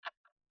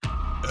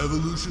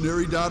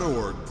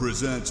Evolutionary.org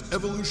presents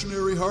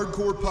Evolutionary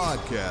Hardcore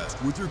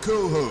Podcast with your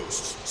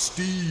co-hosts,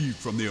 Steve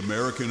from the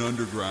American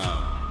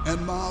Underground and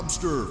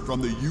Mobster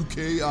from the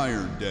UK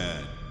Iron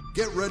Den.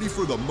 Get ready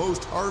for the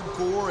most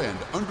hardcore and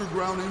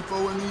underground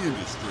info in the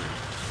industry.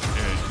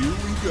 And here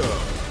we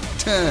go.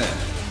 10,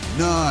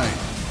 9,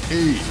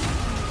 8,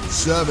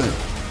 7,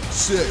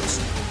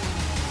 6...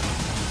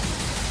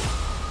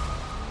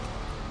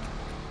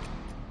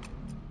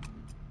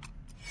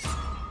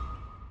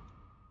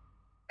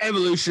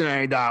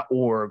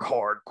 Evolutionary.org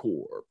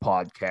hardcore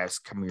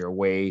podcast coming your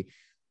way.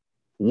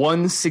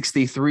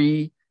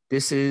 163.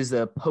 This is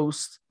the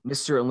post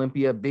Mr.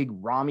 Olympia Big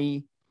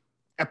Ramy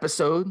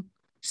episode.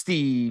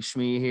 Steve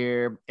Schmee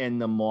here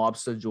and the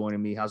Mobster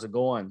joining me. How's it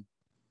going?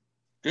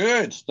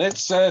 Good.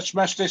 Let's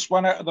smash this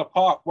one out of the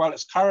park while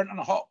it's current and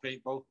hot,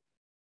 people.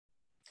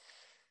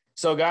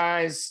 So,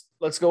 guys,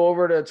 let's go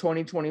over to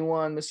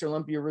 2021 Mr.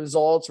 Olympia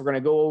results. We're going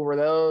to go over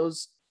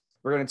those.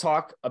 We're going to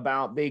talk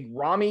about Big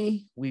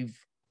Ramy. We've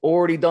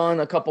already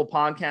done a couple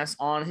podcasts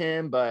on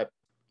him, but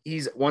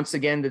he's once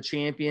again the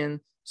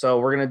champion. So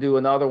we're going to do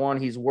another one.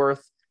 He's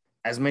worth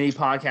as many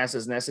podcasts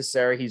as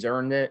necessary. He's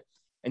earned it.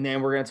 And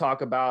then we're going to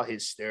talk about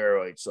his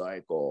steroid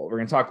cycle. We're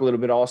going to talk a little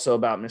bit also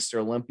about Mr.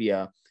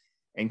 Olympia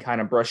and kind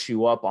of brush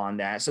you up on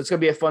that. So it's going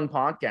to be a fun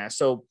podcast.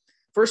 So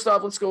first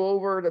off, let's go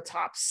over the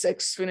top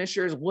 6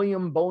 finishers.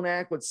 William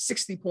Bonac with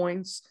 60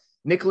 points.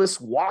 Nicholas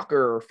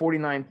Walker,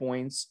 49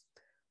 points.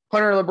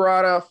 Hunter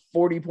Labrada,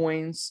 40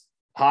 points.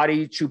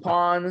 Hadi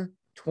Choopan,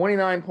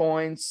 29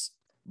 points.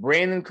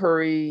 Brandon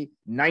Curry,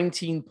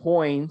 19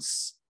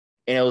 points.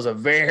 And it was a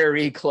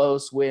very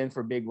close win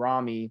for Big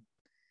Ramy,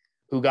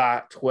 who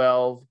got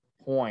 12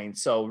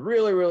 points. So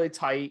really, really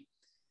tight.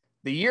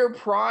 The year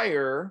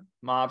prior,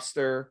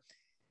 Mobster,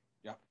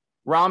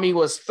 Ramy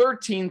was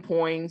 13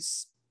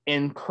 points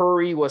and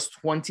Curry was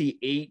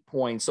 28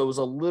 points. So it was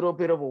a little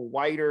bit of a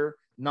wider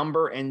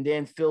number. And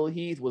then Phil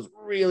Heath was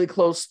really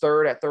close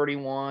third at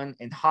 31,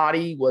 and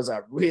Hadi was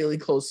a really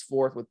close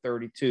fourth with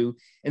 32.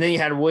 And then you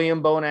had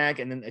William Bonac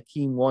and then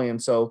Akeem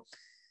Williams. So,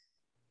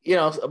 you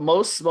know,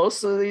 most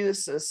of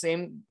these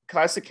same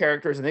classic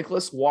characters.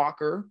 Nicholas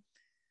Walker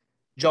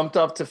jumped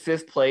up to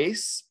 5th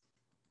place,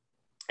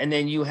 and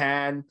then you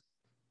had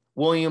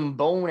William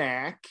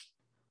Bonac,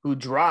 who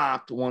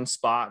dropped one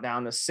spot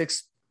down to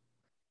 6th.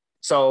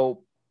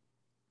 So,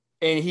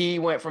 and he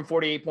went from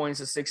 48 points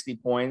to 60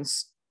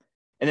 points.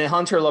 And then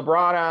Hunter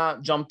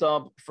Labrada jumped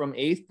up from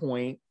 8th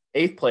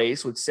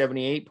place with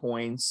 78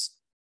 points.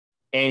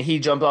 And he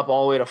jumped up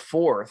all the way to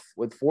 4th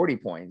with 40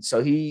 points.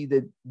 So he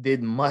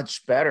did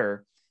much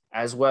better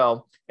as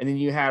well. And then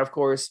you had, of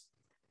course,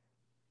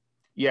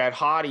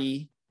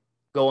 Hadi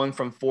going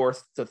from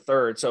 4th to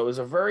 3rd. So it was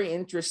a very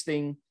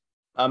interesting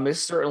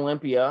Mr.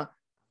 Olympia.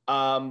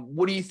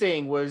 What do you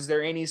think? Was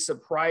there any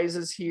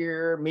surprises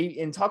here? Maybe,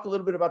 and talk a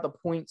little bit about the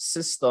point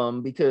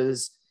system,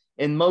 because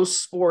in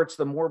most sports,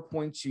 the more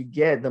points you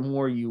get, the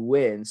more you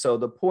win. So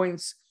the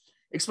points,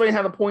 explain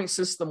how the point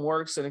system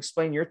works and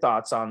explain your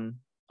thoughts on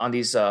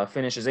these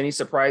finishes. Any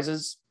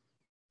surprises?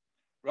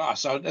 Right,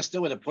 so let's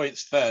deal with the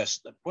points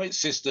first. The point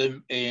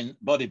system in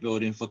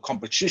bodybuilding for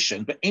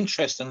competition, but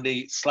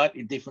interestingly,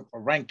 slightly different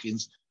for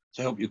rankings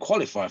to help you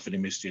qualify for the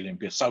Mr.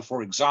 Olympia. So,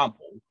 for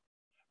example,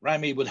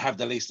 Ramy would have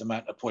the least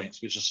amount of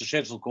points, which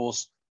suggests, of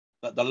course,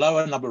 that the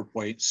lower number of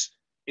points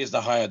is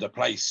the higher the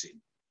placing.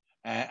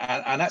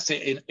 And that's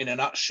it in a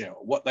nutshell.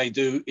 What they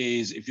do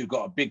is, if you've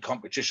got a big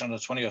competition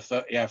of 20 or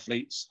 30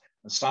 athletes,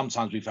 and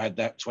sometimes we've had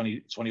that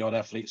 20 odd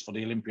athletes for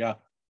the Olympia,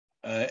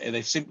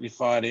 they've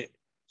simplified it.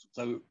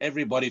 So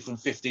everybody from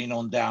 15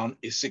 on down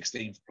is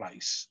 16th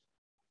place.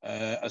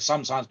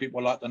 Sometimes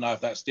people like to know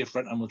if that's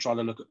different, and we'll try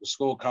to look at the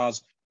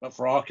scorecards. But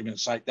for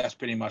argument's sake, that's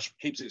pretty much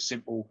keeps it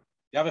simple.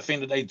 The other thing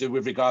that they do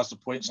with regards to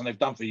points, and they've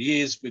done for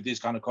years with these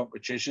kind of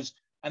competitions,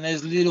 and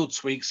there's little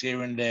tweaks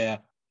here and there,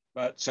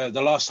 but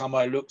the last time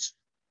I looked,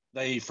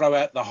 they throw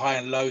out the high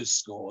and low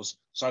scores.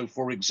 So,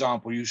 for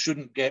example, you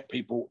shouldn't get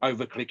people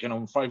over-clicking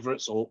on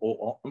favourites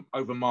or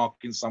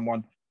over-marking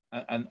someone,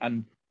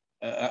 and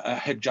a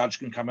head judge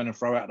can come in and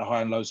throw out the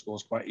high and low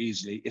scores quite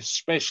easily,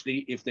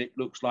 especially if it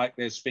looks like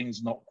there's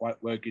things not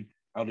quite working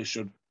how they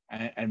should.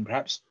 And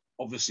perhaps,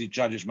 obviously,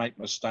 judges make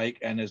a mistake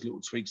and there's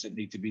little tweaks that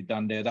need to be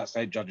done there. That's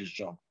their judge's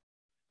job.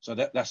 So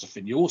that's the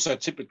thing. You also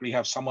typically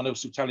have someone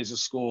else who tallies the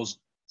scores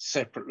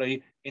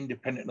separately,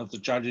 independent of the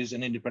judges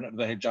and independent of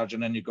the head judge,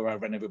 and then you go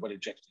over and everybody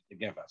checks it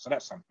together. So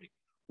that's something.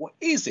 What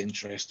is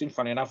interesting,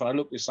 funny enough, and I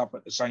looked this up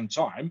at the same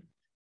time,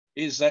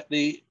 is that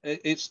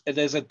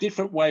there's a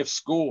different way of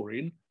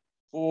scoring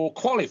for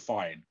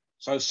qualifying.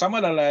 So some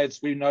of the lads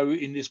we know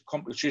in this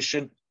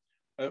competition,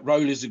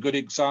 Rowley is a good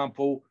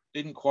example,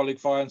 didn't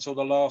qualify until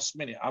the last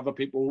minute. Other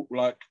people,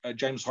 like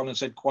James Holland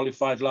said,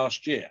 qualified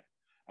last year.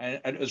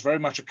 And it was very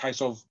much a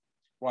case of,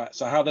 right,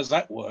 so how does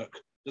that work?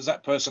 Does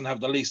that person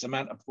have the least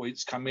amount of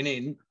points coming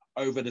in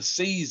over the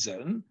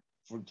season?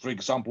 For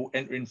example,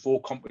 entering 4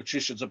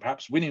 competitions and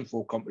perhaps winning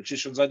 4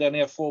 competitions, they'd only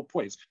have 4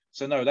 points.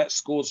 So no, that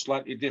scores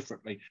slightly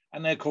differently.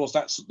 And then, of course,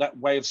 that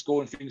way of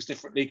scoring things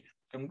differently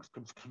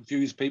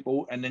confuse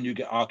people, and then you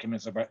get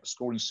arguments about the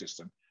scoring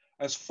system.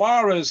 As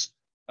far as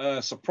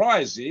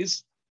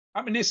surprises,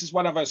 I mean, this is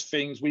one of those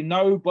things. We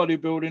know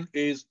bodybuilding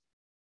is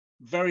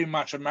very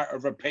much a matter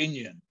of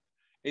opinion.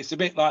 It's a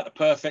bit like the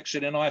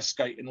perfection in ice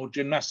skating or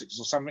gymnastics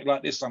or something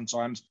like this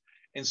sometimes,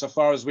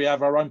 insofar as we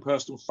have our own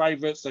personal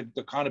favorites,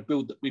 the kind of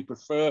build that we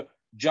prefer.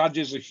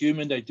 Judges are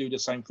human, they do the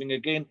same thing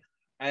again.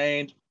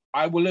 And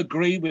I will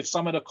agree with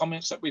some of the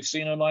comments that we've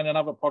seen online and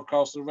other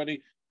podcasts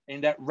already,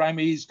 in that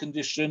Rami's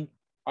condition,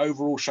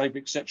 overall shape,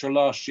 etc.,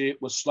 last year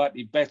was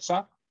slightly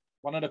better.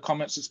 One of the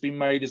comments that's been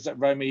made is that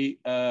Rami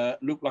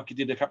looked like he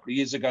did a couple of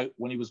years ago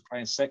when he was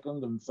playing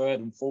second and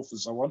third and fourth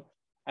and so on.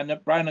 And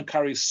that Brandon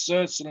Curry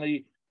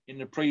certainly in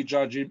the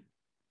pre-judging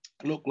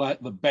looked like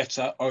the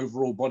better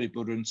overall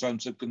bodybuilder in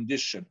terms of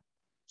condition.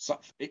 So,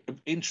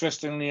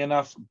 interestingly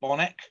enough,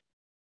 Bonac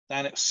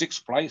down at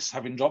sixth place,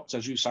 having dropped,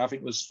 as you say, I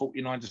think it was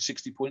 49 to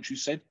 60 points, you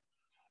said.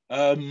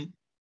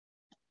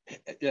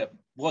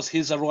 Was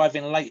his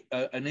arriving late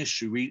an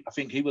issue? I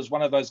think he was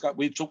one of those guys.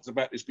 We've talked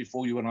about this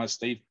before, you and I,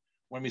 Steve,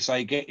 when we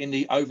say getting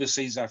the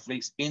overseas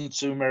athletes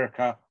into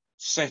America,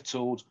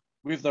 settled,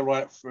 with the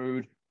right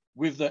food,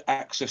 with the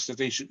access to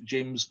decent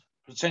gyms,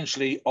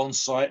 potentially on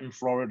site in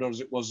Florida as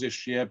it was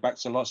this year, back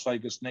to Las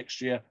Vegas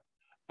next year.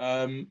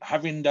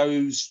 Having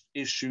those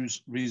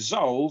issues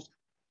resolved,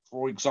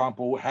 for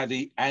example,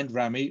 Hadi and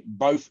Rami,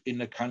 both in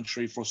the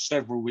country for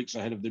several weeks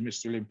ahead of the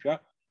Mr.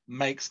 Olympia,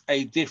 makes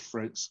a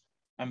difference.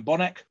 And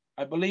Bonac,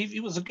 I believe he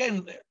was,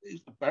 again,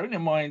 bearing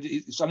in mind,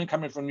 he's only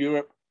coming from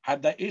Europe,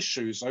 had that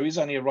issue. So he's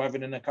only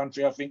arriving in the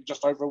country, I think,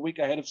 just over a week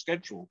ahead of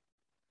schedule.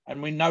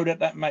 And we know that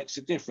that makes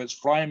a difference.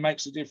 Flying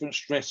makes a difference.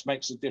 Stress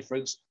makes a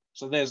difference.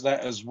 So there's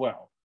that as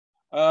well.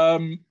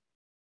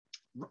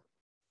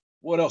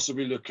 What else are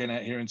we looking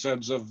at here in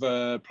terms of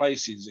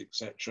places,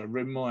 etc.?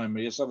 Remind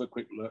me. Let's have a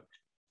quick look.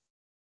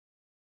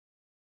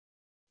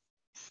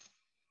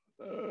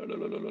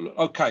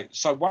 Okay,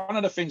 so one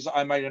of the things that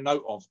I made a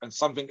note of, and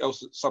something else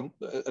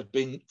that had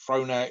been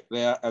thrown out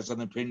there as an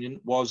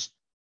opinion, was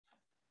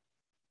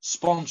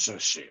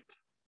sponsorship.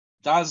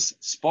 Does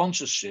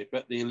sponsorship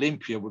at the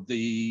Olympia with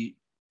the,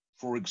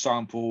 for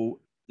example,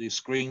 the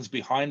screens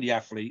behind the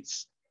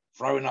athletes,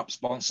 throwing up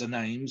sponsor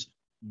names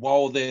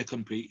while they're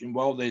competing,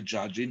 while they're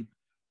judging,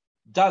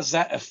 does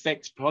that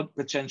affect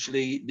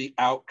potentially the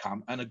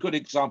outcome? And a good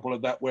example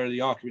of that, where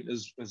the argument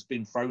has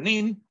been thrown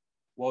in,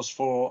 was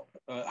for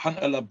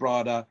Hunter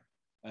Labrada.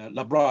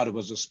 Labrada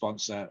was a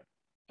sponsor.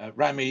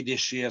 Rami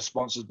this year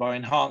sponsored by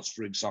Enhanced,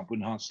 for example,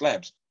 Enhanced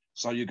Labs.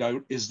 So you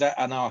go, is that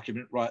an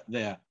argument right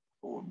there?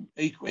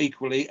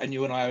 Equally, and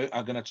you and I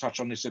are going to touch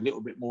on this a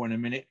little bit more in a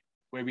minute,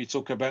 where we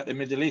talk about the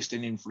Middle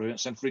Eastern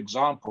influence. And for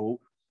example,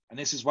 and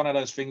this is one of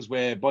those things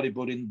where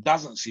bodybuilding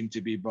doesn't seem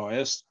to be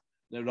biased.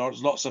 There are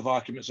lots of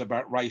arguments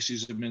about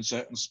racism in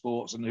certain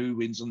sports and who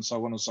wins and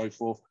so on and so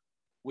forth.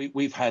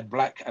 We've had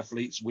black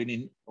athletes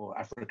winning, or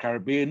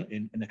Afro-Caribbean,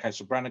 in the case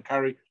of Brandon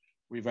Curry.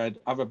 We've had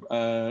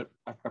other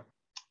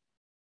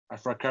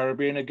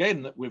Afro-Caribbean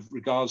again with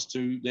regards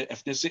to their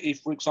ethnicity,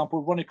 for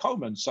example, Ronnie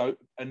Coleman. So,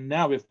 and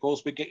now, of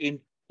course, we're getting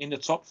in the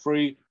top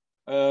three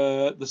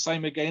the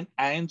same again,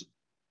 and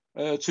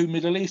two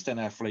Middle Eastern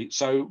athletes.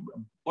 So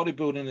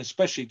bodybuilding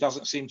especially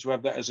doesn't seem to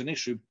have that as an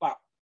issue. But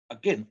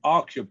again,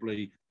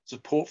 arguably,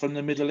 support from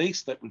the Middle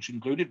East, which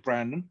included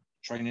Brandon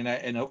training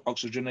out in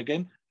Oxygen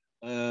again,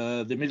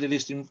 the Middle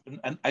East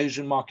and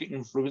Asian market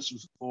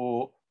influence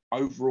for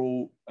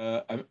overall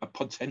a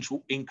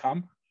potential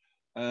income.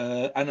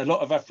 And a lot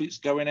of athletes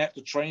going out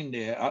to train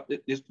there.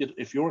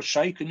 If you're a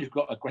sheikh and you've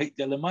got a great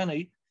deal of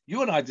money,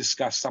 you and I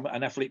discussed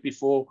an athlete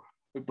before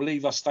who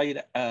believe I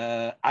stayed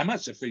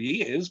amateur for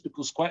years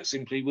because quite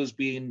simply was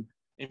being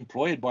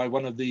employed by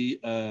one of the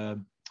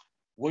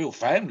royal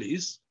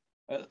families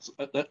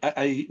at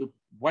a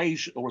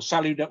wage or a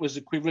salary that was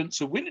equivalent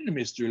to winning the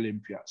Mr.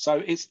 Olympia.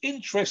 So it's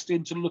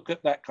interesting to look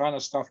at that kind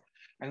of stuff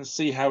and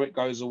see how it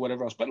goes or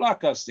whatever else. But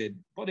like I said,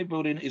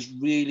 bodybuilding is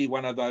really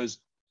one of those,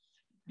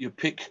 you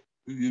pick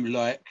who you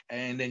like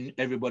and then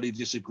everybody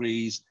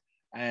disagrees,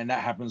 and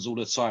that happens all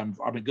the time.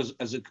 I mean, because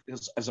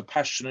as a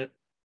passionate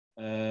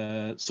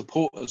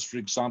supporters, for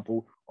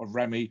example, of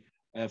Rami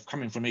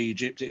coming from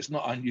Egypt, it's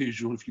not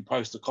unusual if you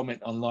post a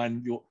comment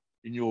online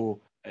in your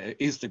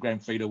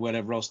Instagram feed or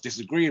whatever else,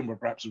 disagreeing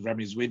with perhaps with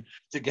Rami's win,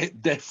 to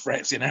get death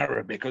threats in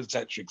Arabic,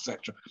 etc.,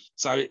 etc.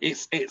 So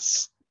it's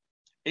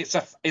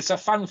a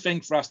fun thing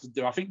for us to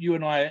do. I think you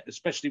and I,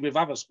 especially with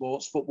other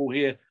sports, football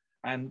here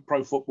and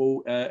pro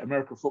football,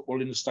 American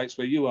football in the States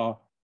where you are,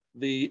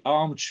 the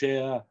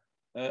armchair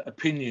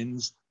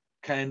opinions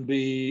can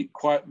be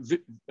quite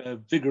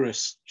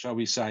vigorous, shall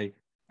we say.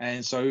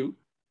 And so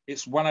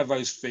it's one of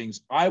those things.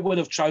 I would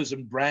have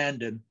chosen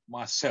Brandon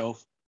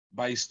myself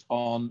based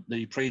on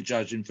the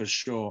prejudging for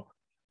sure.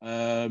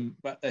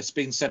 But it's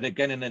been said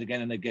again and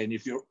again and again,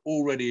 if you're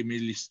already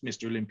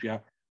Mr.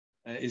 Olympia,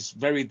 it's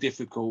very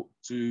difficult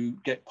to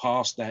get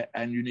past that,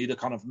 and you need a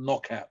kind of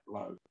knockout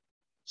blow.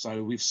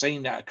 So we've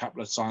seen that a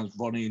couple of times,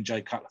 Ronnie and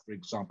Jay Cutler, for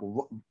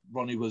example.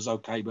 Ronnie was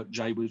okay, but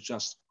Jay was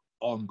just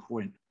on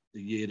point.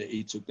 the year that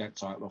he took that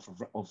title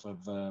off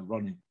of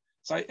Ronnie.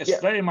 So it's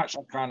very much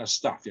that kind of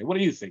stuff. Yeah. What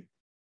do you think?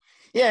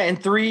 Yeah,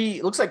 and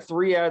looks like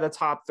 3 out of the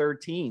top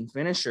 13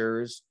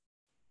 finishers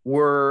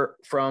were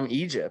from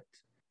Egypt,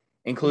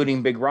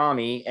 including Big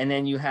Ramy. And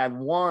then you had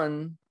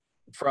one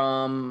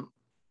from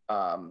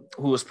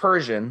who was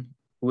Persian,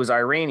 who was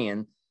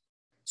Iranian.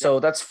 So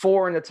that's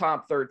 4 in the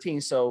top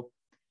 13. So,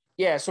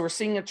 yeah, so we're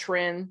seeing a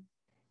trend.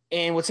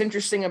 And what's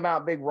interesting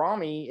about Big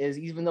Ramy is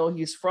even though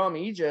he's from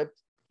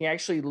Egypt, he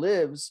actually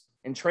lives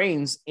and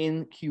trains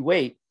in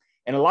Kuwait.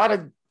 And a lot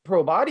of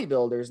pro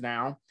bodybuilders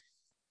now,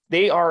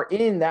 they are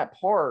in that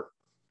part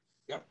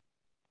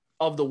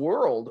of the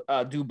world.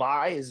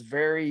 Dubai is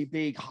very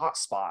big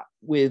hotspot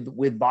with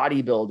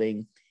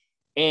bodybuilding.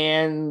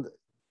 And,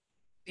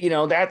 you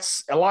know,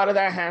 that's a lot of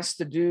that has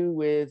to do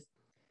with,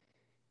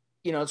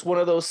 you know, it's one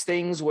of those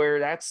things where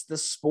that's the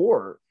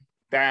sport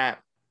that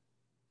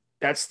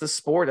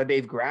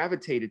they've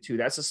gravitated to.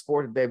 That's a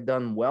sport that they've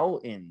done well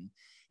in.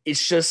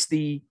 It's just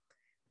the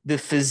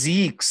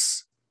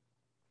physiques,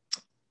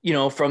 you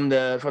know, from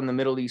the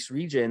Middle East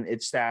region.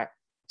 It's that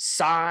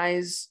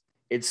size,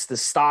 it's the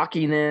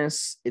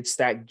stockiness, it's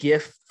that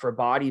gift for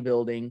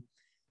bodybuilding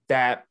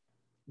that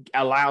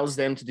allows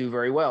them to do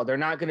very well. They're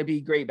not going to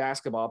be great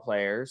basketball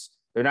players.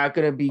 They're not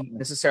going to be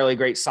necessarily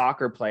great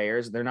soccer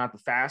players. They're not the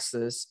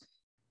fastest,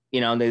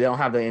 you know, they don't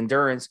have the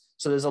endurance.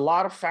 So there's a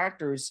lot of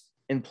factors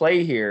in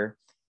play here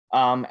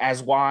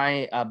as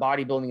why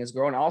bodybuilding is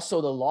growing. Also,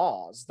 the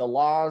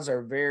laws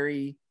are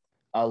very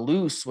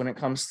loose when it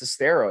comes to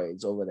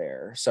steroids over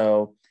there.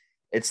 So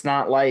it's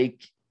not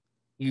like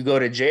you go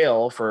to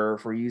jail for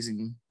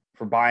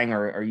buying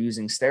or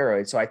using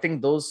steroids. So I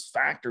think those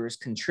factors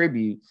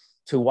contribute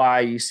to why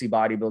you see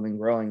bodybuilding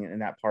growing in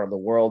that part of the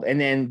world. And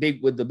then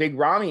with the Big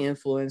Ramy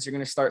influence, you're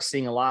going to start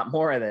seeing a lot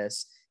more of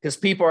this because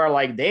people are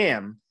like,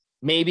 damn,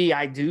 maybe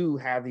I do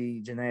have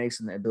the genetics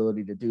and the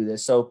ability to do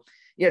this. So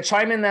yeah,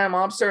 chime in that,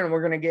 Mobster, and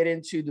we're going to get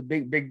into the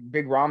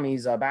big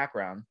Ramy's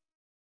background.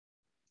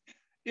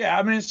 Yeah,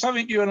 I mean,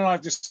 something you and I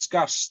have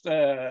discussed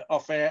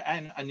off air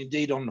and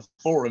indeed on the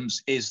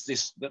forums is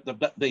this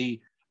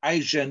the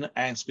Asian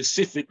and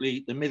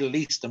specifically the Middle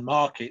Eastern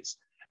markets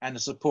and the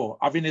support.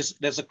 I mean,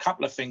 there's a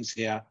couple of things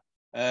here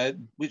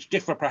which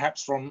differ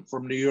perhaps from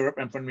the Europe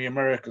and from the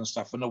American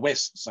stuff, from the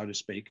West, so to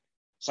speak.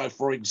 So,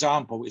 for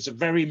example, it's a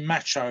very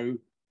macho,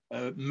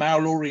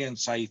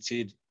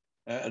 male-orientated,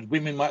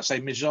 women might say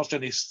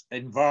misogynist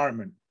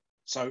environment.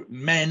 So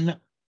men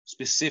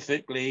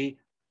specifically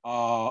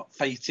are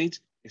fated,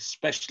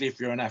 especially if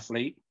you're an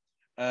athlete.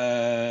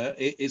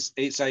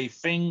 It's a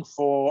thing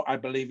for, I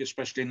believe,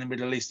 especially in the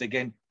Middle East,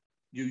 again,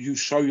 you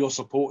show your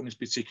support in this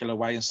particular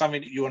way, and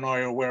something that you and I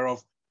are aware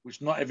of,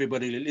 which not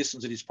everybody that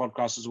listens to this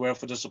podcast is aware of,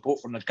 for the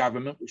support from the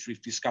government, which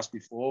we've discussed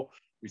before.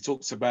 We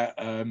talked about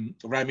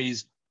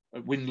Ramy's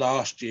win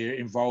last year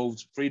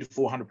involved 300 to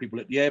 400 people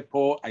at the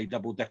airport, a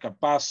double-decker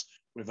bus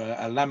with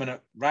a laminate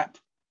wrap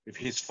with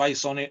his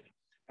face on it.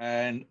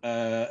 And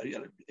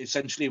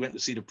essentially went to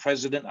see the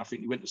president. I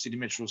think he went to see the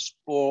Minister of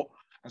Sport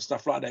and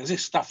stuff like that.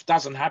 This stuff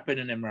doesn't happen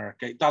in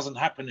America. It doesn't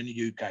happen in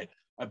the UK.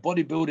 A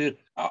bodybuilder,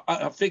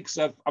 I think,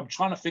 so I'm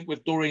trying to think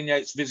if Dorian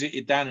Yates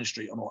visited Downing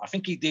Street or not. I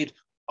think he did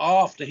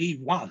after he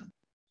won.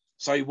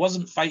 So he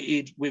wasn't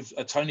fated with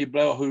Tony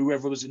Blair or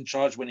whoever was in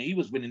charge when he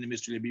was winning the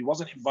Mr. Olympia. He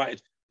wasn't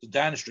invited to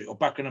Downing Street or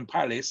Buckingham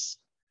Palace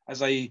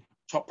as a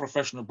top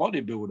professional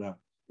bodybuilder.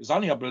 It's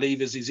only, I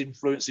believe, as his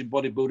influence in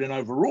bodybuilding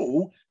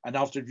overall, and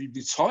after he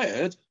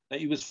retired,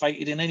 that he was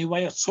fated in any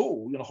way at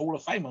all, you know, Hall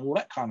of Fame and all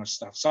that kind of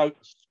stuff. So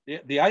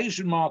the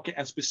Asian market,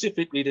 and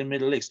specifically the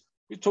Middle East,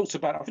 we talked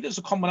about, I think there's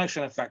a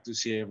combination of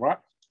factors here, right?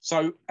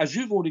 So as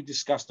you've already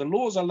discussed, the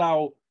laws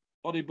allow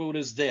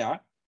bodybuilders there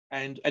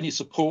and any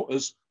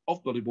supporters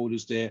of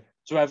bodybuilders there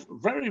to have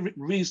very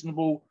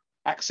reasonable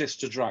access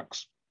to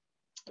drugs.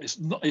 It's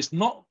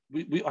not.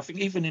 I think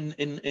even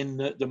in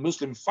the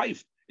Muslim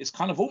faith, it's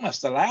kind of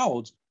almost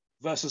allowed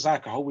versus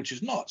alcohol, which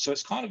is not. So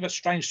it's kind of a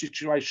strange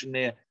situation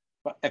there.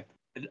 But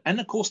and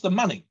of course the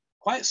money.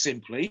 Quite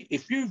simply,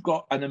 if you've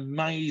got an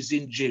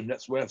amazing gym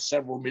that's worth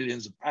several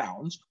millions of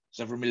pounds,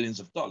 several millions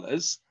of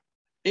dollars,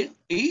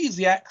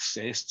 easy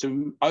access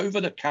to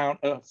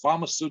over-the-counter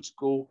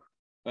pharmaceutical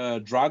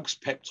drugs,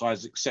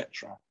 peptides,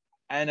 etc.,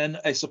 and then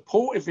a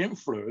supportive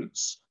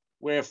influence.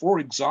 Where, for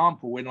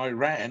example, in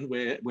Iran,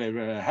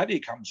 where Hadi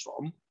comes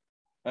from,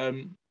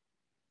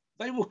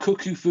 they will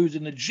cook you food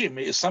in the gym.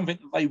 It is something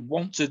that they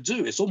want to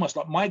do. It's almost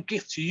like, my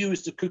gift to you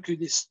is to cook you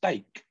this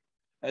steak.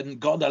 And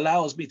God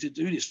allows me to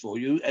do this for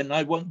you. And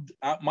I want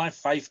my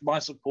faith, my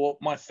support,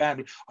 my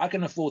family. I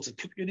can afford to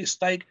cook you this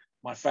steak.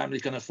 My family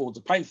can afford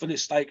to pay for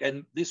this steak.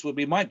 And this will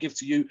be my gift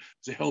to you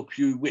to help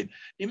you win.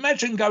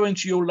 Imagine going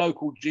to your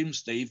local gym,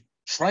 Steve,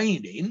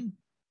 training,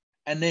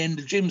 and then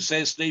the gym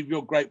says, Steve,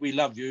 you're great, we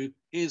love you.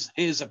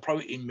 Here's a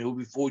protein meal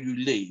before you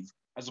leave,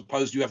 as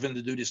opposed to you having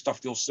to do this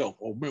stuff yourself,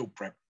 or meal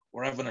prep,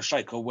 or having a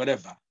shake, or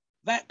whatever.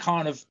 That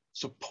kind of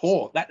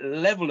support, that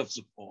level of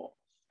support.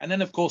 And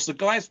then, of course, the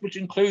guys, which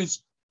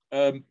includes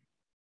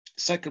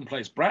second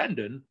place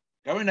Brandon,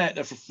 going out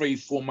there for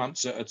 3-4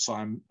 months at a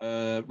time,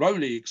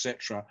 Rolly,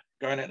 etc.,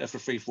 going out there for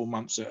 3-4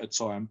 months at a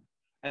time.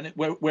 And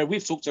where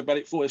we've talked about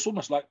it before, it's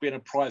almost like being a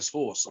prize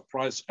horse,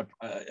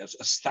 a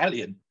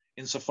stallion,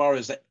 insofar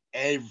as that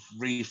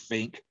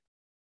everything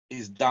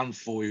is done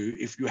for you.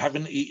 If you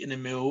haven't eaten a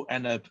meal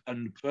and the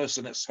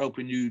person that's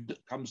helping you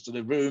comes to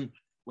the room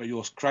where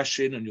you're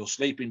crashing and you're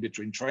sleeping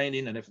between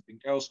training and everything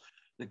else,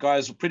 the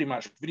guys are pretty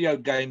much video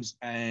games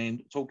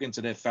and talking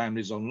to their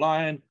families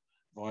online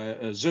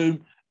via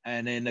Zoom.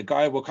 And then the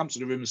guy will come to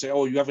the room and say,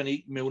 oh, you haven't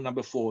eaten meal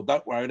number 4.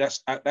 Don't worry,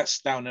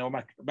 that's down there.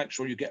 I'll make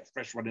sure you get a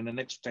fresh one in the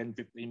next 10,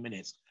 15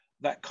 minutes.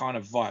 That kind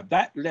of vibe,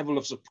 that level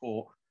of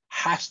support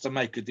has to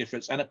make a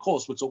difference. And of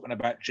course, we're talking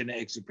about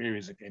genetic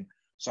superiors again.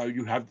 So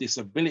you have this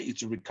ability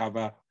to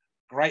recover,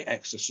 great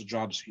access to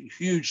drugs,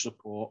 huge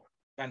support,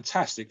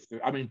 fantastic food.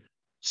 I mean,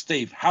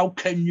 Steve, how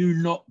can you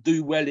not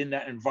do well in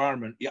that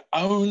environment? Your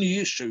only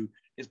issue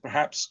is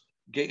perhaps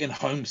getting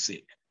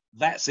homesick.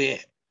 That's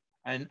it.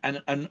 And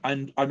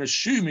I'm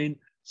assuming,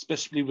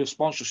 especially with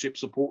sponsorship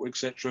support,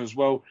 etc., as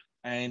well,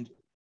 and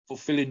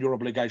fulfilling your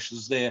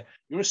obligations there,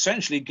 you're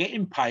essentially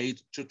getting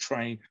paid to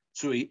train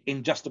to eat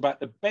in just about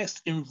the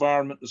best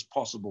environment as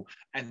possible.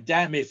 And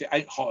damn if it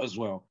ain't hot as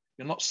well.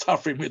 You're not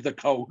suffering with the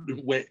cold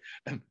and wet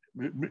and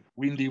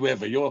windy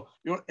weather.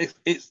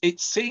 It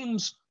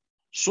seems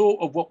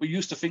sort of what we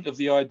used to think of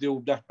the ideal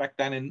back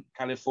down in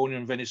California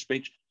and Venice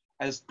Beach,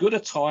 as good a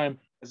time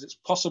as it's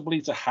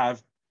possibly to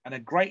have and a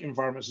great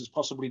environment as it's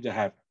possibly to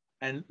have.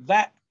 And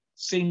that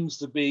seems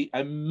to be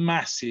a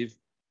massive,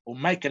 or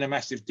making a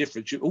massive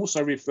difference. You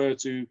also refer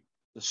to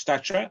the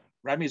stature.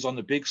 Rami's on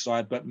the big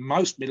side, but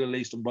most Middle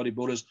Eastern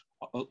bodybuilders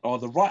are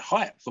the right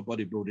height for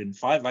bodybuilding,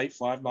 5'8",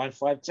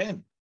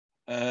 5'9",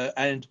 5'10".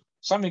 And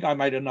something I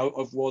made a note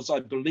of was,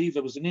 I believe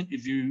there was an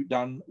interview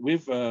done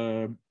with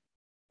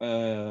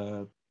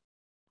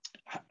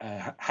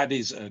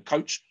Hadi's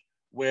coach,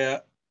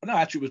 where, no,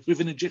 actually it was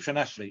with an Egyptian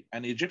athlete,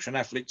 and the Egyptian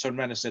athlete turned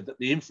around and said that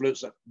the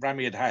influence that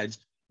Ramy had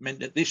meant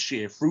that this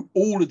year, through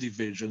all the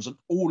divisions and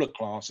all the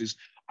classes,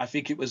 I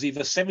think it was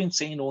either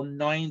 17 or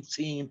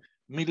 19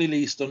 Middle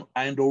Eastern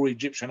and or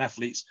Egyptian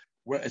athletes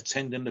were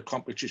attending the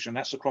competition.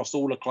 That's across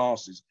all the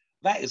classes.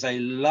 That is a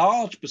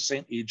large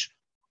percentage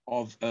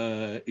of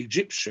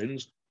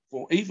Egyptians,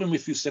 for even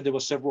if you said there were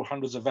several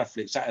hundreds of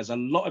athletes, that is a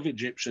lot of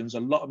Egyptians, a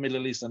lot of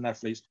Middle Eastern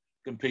athletes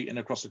competing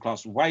across the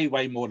class,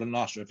 way more than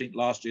last year. I think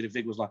last year the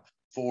figure was like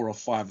 4 or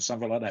 5 or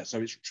something like that. So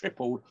it's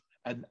tripled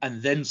and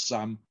then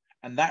some.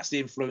 And that's the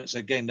influence,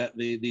 again, that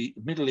the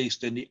Middle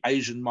East and the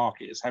Asian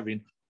market is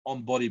having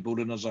on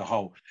bodybuilding as a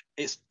whole.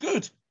 It's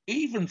good,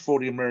 even for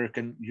the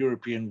American,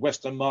 European,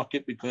 Western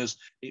market, because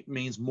it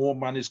means more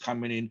money is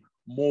coming in,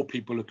 more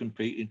people are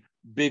competing,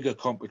 bigger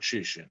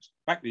competitions.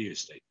 Back to you,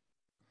 Steve.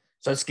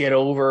 So let's get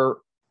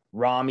over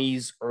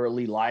Ramy's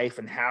early life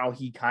and how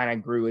he kind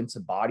of grew into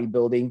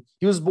bodybuilding.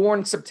 He was born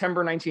in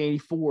September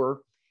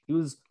 1984. He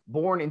was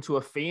born into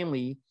a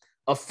family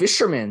of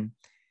fishermen.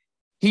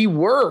 He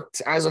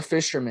worked as a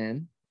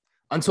fisherman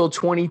until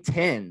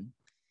 2010.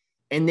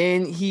 And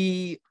then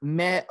he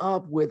met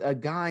up with a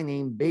guy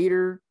named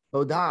Bader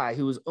Bodai,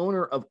 who was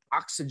owner of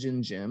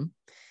Oxygen Gym.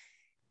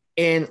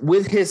 And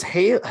with his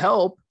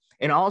help,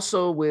 and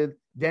also with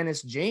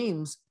Dennis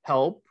James'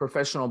 help,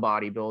 professional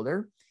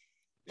bodybuilder,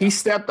 he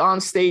stepped on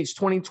stage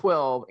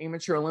 2012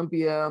 Amateur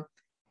Olympia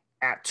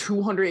at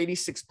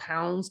 286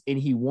 pounds, and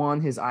he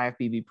won his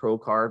IFBB Pro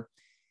card.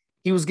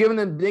 He was given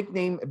the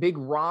nickname Big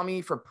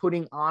Ramy for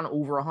putting on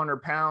over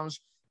 100 pounds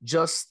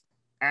just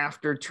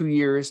after 2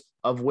 years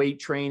of weight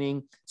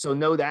training. So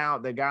no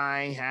doubt the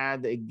guy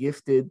had a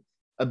gifted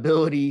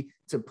ability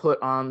to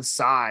put on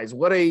size.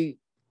 What an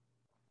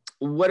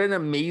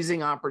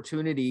amazing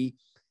opportunity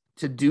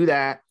to do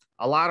that.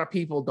 A lot of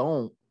people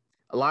don't.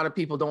 A lot of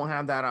people don't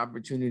have that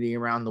opportunity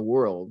around the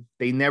world.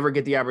 They never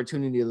get the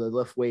opportunity to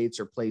lift weights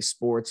or play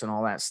sports and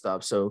all that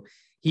stuff. So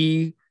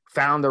he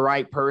found the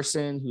right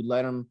person who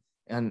led him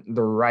in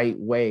the right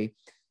way.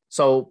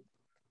 So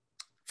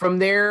from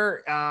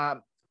there,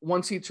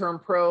 once he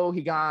turned pro,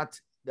 he got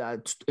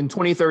in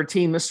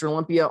 2013, Mr.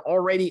 Olympia,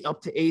 already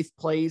up to 8th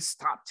place,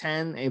 top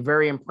 10, a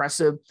very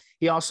impressive.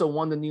 He also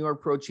won the New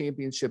York Pro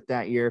Championship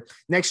that year.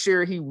 Next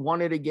year, he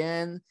won it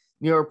again,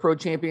 New York Pro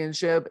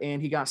Championship,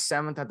 and he got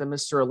 7th at the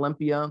Mr.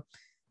 Olympia.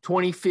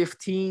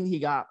 2015, he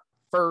got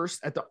 1st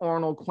at the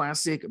Arnold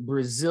Classic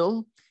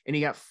Brazil, and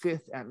he got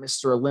 5th at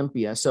Mr.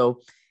 Olympia.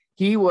 So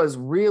he was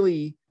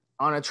really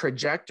on a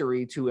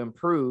trajectory to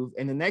improve.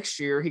 And the next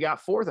year, he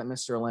got 4th at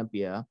Mr.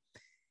 Olympia.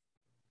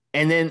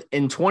 And then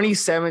in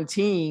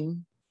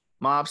 2017,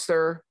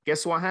 Mobster,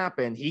 guess what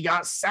happened? He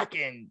got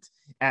 2nd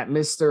at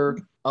Mr.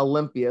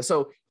 Olympia.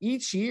 So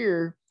each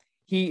year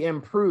he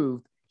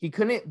improved. He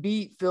couldn't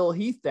beat Phil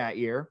Heath that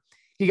year.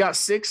 He got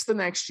 6th the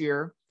next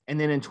year. And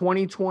then in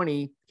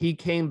 2020, he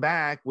came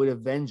back with a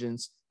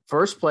vengeance,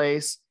 1st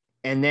place.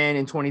 And then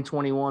in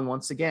 2021,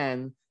 once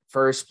again,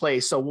 1st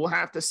place. So we'll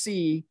have to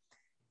see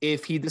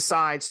if he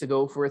decides to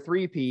go for a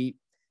 3-peat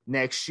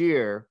next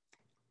year,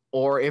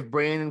 or if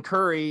Brandon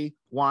Curry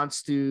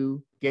wants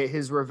to get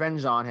his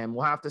revenge on him.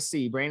 We'll have to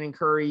see. Brandon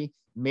Curry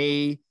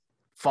may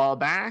fall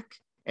back,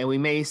 and we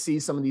may see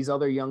some of these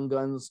other young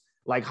guns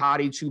like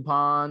Hadi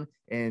Choopan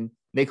and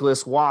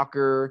Nicholas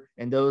Walker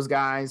and those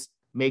guys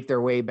make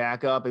their way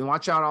back up. And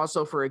watch out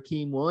also for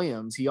Akeem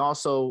Williams. He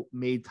also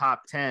made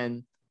top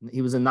 10.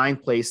 He was in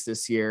 9th place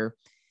this year.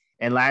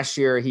 And last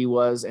year he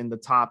was in the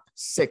top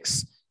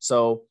 6.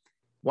 So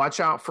watch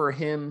out for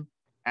him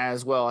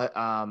as well.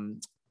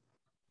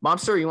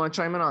 Mobster, you want to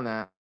chime in on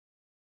that?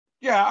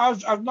 Yeah,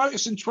 I've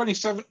noticed in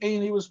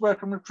 2017 he was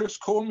working with Chris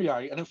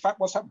Cormier. And in fact,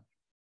 what's happened,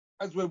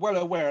 as we're well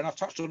aware, and I've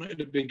touched on it at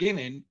the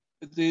beginning,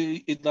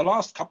 in the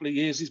last couple of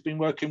years, he's been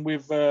working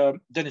with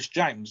Dennis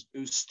James,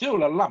 who's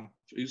still a lump,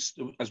 who's,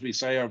 as we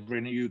say over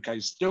in the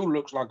UK, still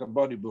looks like a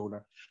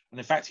bodybuilder. And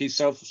in fact, he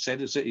himself said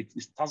that he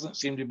doesn't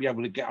seem to be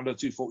able to get under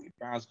 240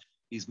 pounds.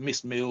 He's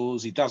missed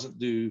meals. He doesn't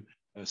do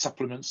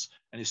supplements,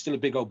 and he's still a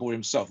big old boy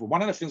himself. But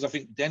one of the things I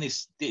think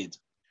Dennis did,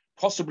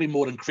 possibly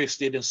more than Chris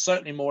did, and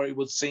certainly more, it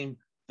would seem,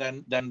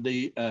 than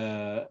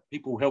the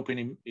people helping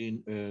him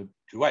in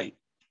Kuwait,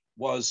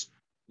 was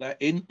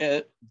that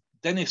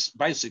Dennis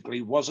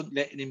basically wasn't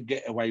letting him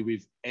get away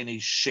with any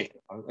shit,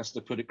 that's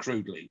to put it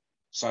crudely.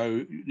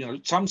 So,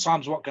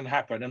 sometimes what can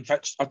happen, in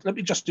fact, let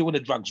me just deal with the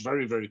drugs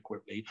very, very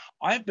quickly.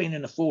 I've been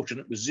in a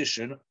fortunate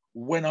position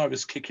when I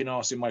was kicking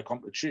ass in my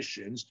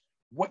competitions,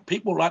 what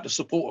people like to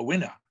support a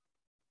winner.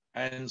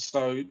 And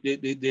so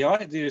the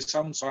idea is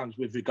sometimes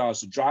with regards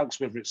to drugs,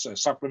 whether it's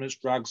supplements,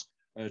 drugs,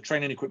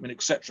 training equipment,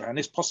 etc. And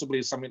this possibly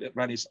is something that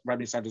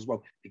Rami's had as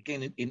well,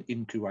 again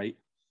in Kuwait,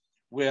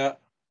 where,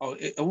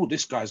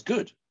 this guy's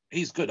good.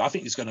 He's good. I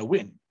think he's going to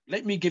win.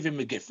 Let me give him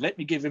a gift. Let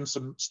me give him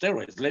some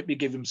steroids. Let me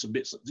give him some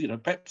bits,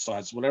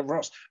 peptides, whatever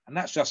else. And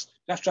that's just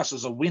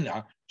as a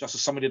winner, just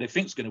as somebody they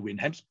think is going to win.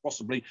 Hence,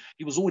 possibly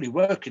he was already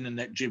working in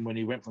that gym when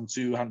he went from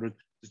 200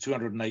 to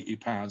 280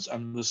 pounds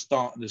and was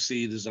starting to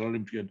see it as an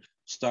Olympian,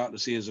 starting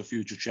to see as a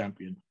future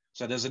champion.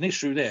 So there's an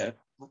issue there,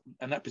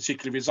 and that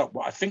particular result.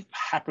 What I think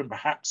happened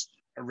perhaps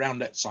around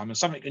that time, and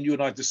something, and you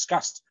and I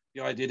discussed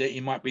the idea that he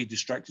might be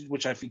distracted,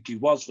 which I think he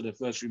was for the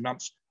first 3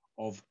 months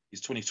of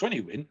his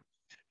 2020 win,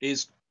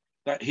 is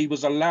that he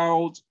was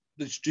allowed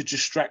the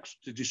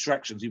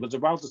distractions. He was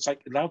allowed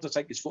to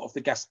take his foot off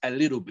the gas a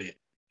little bit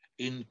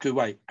in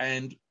Kuwait.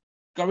 And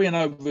going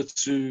over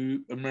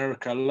to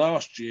America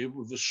last year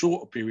with a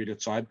shorter period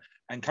of time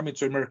and coming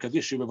to America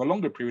this year with a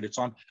longer period of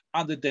time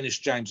under Dennis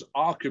James,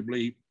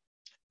 arguably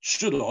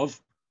should have,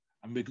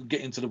 and we can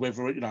get into the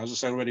whether, as I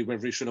say already,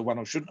 whether he should have won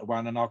or shouldn't have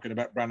won, and arguing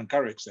about Brandon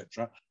Curry,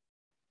 etc.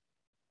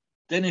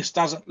 Dennis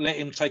doesn't let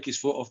him take his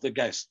foot off the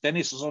gas.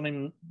 Dennis is on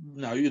him,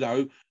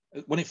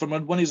 when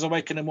he's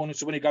awake in the morning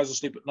to when he goes to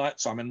sleep at night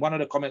time. And one of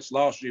the comments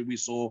last year we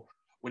saw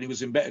when he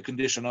was in better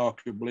condition,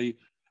 arguably,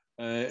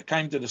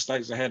 came to the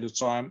States ahead of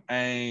time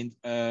and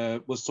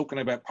was talking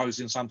about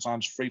posing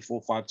sometimes 3,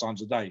 4, 5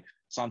 times a day,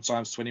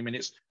 sometimes 20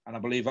 minutes, and I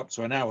believe up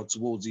to an hour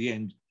towards the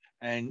end,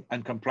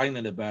 and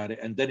complaining about it.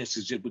 And Dennis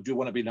said, "Would you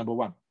want to be number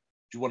one?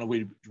 Do you want to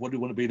win? What do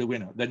you want to be the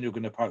winner? Then you're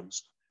going to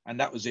pose." And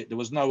that was it. There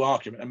was no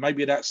argument. And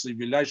maybe that's the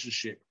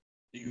relationship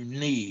that you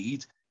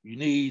need.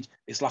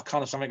 It's like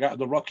kind of something out of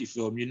the Rocky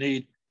film. You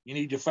need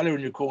your fella in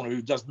your corner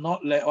who does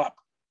not let up.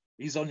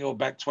 He's on your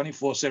back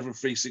 24/7,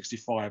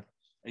 365.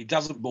 He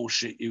doesn't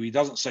bullshit you. He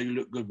doesn't say you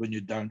look good when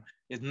you don't.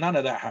 None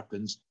of that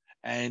happens.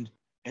 And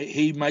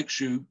he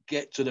makes you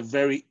get to the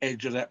very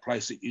edge of that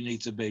place that you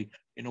need to be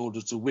in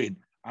order to win.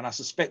 And I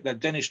suspect that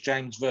Dennis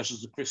James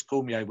versus the Chris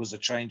Cormier was a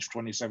change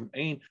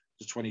 2017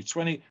 to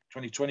 2020,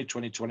 2020,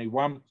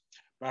 2021.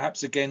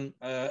 Perhaps again,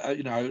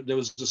 there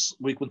was this,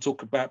 we can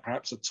talk about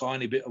perhaps a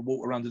tiny bit of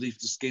water underneath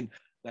the skin,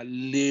 that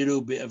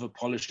little bit of a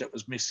polish that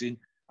was missing,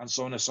 and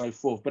so on and so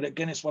forth. But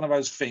again, it's one of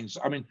those things.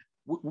 I mean,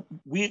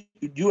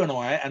 you and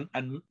I,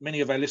 and many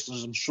of our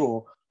listeners, I'm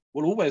sure,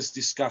 will always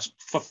discuss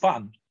for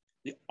fun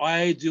the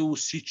ideal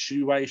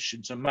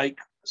situation to make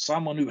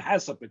someone who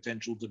has the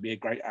potential to be a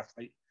great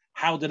athlete.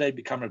 How do they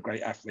become a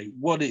great athlete?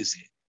 What is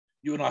it?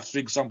 You and I, for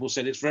example,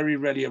 said it's very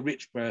rarely a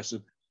rich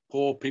person.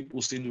 Poor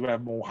people seem to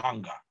have more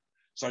hunger.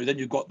 So then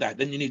you've got that.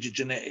 Then you need your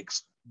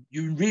genetics.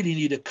 You really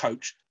need a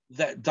coach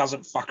that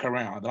doesn't fuck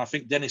around. And I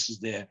think Dennis is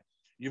there.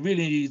 You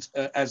really need,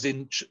 as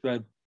in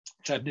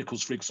Chad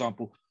Nichols, for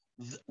example,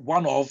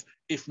 one of,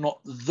 if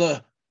not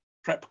the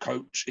prep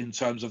coach in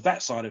terms of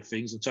that side of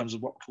things, in terms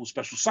of what we call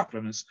special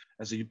supplements,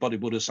 as a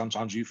bodybuilder,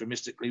 sometimes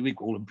euphemistically, we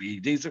call them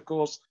PEDs, of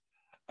course.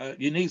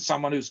 You need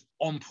someone who's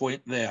on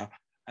point there.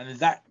 And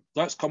that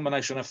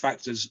combination of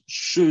factors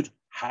should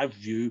have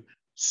you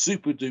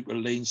super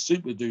duper lean,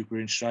 super duper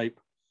in shape,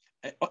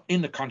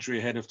 in the country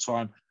ahead of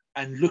time,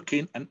 and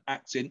looking and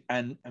acting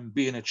and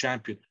being a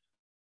champion.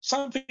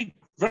 Something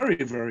very,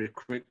 very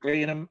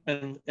quickly, and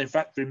in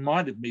fact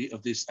reminded me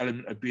of this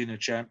element of being a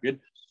champion.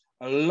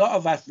 A lot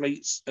of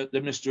athletes at the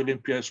Mr.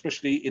 Olympia,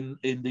 especially in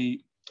the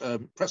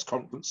press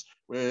conference,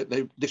 where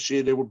this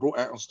year they were brought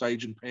out on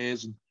stage in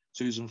pairs and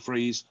 2s and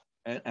 3s,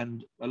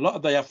 and a lot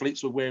of the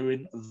athletes were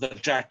wearing the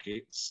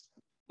jackets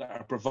that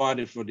are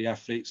provided for the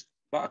athletes.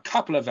 But a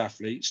couple of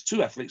athletes,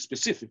 2 athletes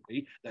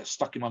specifically, that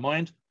stuck in my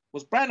mind,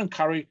 was Brandon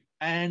Curry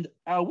and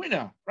our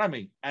winner,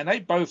 Rami. And they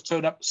both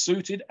turned up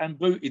suited and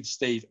booted,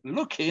 Steve,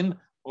 looking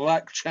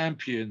like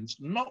champions,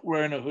 not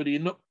wearing a hoodie,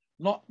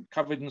 not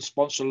covered in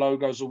sponsor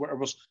logos or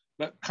whatever else,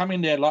 but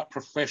coming there like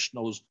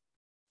professionals,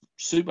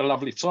 super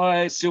lovely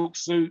ties, silk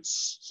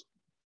suits,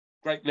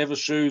 great leather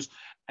shoes,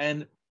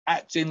 and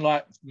acting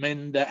like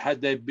men that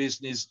had their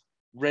business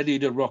ready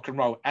to rock and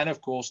roll. And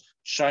of course,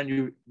 showing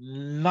you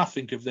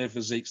nothing of their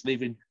physiques,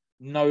 leaving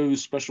no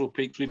special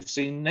peaks. We've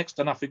seen next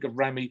to nothing of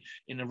Ramy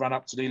in the run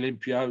up to the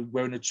Olympia,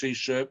 wearing a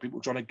t-shirt,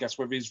 people trying to guess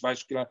whether he's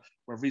vascular,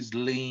 whether he's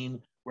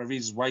lean, whether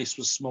his waist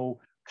was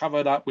small,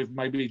 covered up with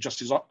maybe just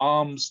his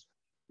arms,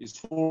 his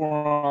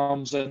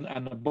forearms, and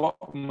the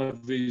bottom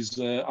of his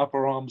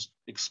upper arms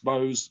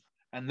exposed.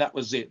 And that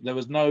was it. There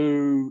was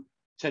no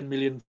 10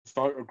 million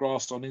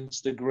photographs on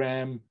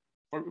Instagram,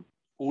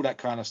 all that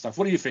kind of stuff.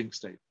 What do you think,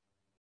 Steve?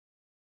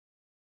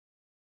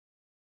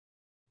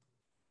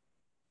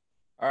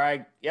 All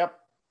right. Yep.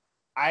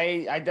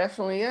 I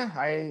definitely, yeah,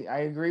 I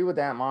agree with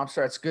that, Mobster.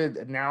 That's good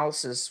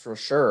analysis for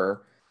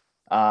sure.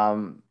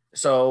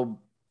 So,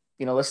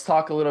 let's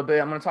talk a little bit.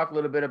 I'm going to talk a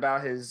little bit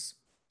about his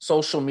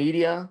social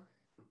media.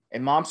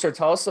 And Mobster,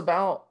 tell us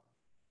about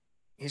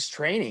his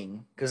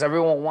training, because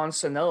everyone wants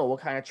to know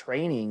what kind of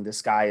training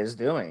this guy is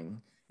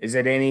doing. Is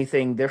it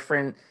anything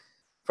different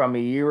from a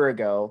year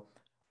ago?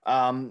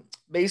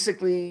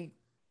 Basically,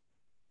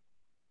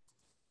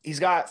 he's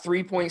got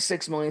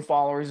 3.6 million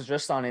followers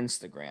just on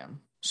Instagram.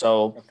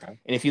 So, okay.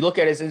 And if you look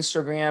at his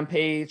Instagram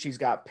page, he's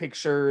got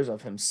pictures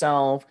of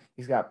himself.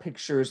 He's got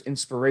pictures,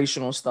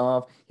 inspirational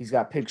stuff. He's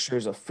got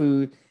pictures of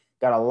food.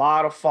 Got a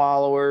lot of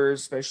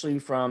followers, especially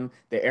from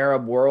the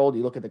Arab world.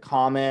 You look at the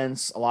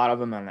comments, a lot of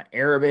them in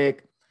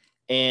Arabic.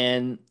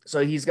 And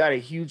so he's got a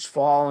huge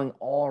following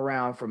all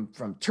around,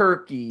 from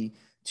Turkey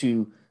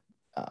to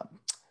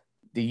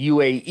the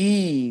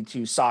UAE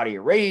to Saudi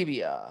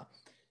Arabia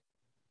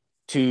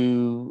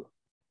to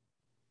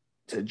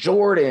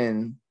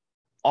Jordan,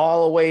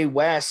 all the way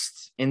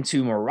west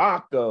into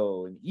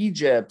Morocco and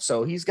Egypt.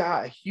 So he's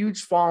got a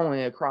huge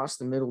following across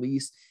the Middle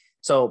East.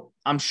 So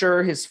I'm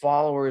sure his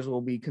followers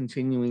will be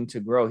continuing to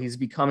grow. He's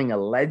becoming a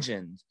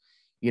legend,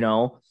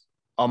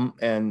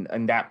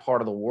 in that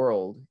part of the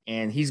world.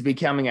 And he's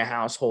becoming a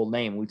household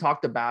name. We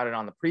talked about it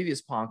on the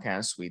previous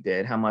podcast we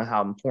did,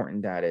 how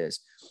important that is.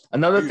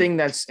 Another thing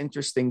that's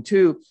interesting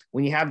too,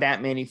 when you have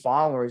that many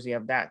followers, you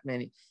have that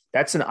many,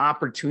 that's an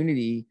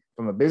opportunity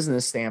from a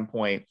business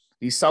standpoint.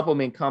 These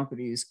supplement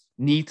companies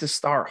need to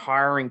start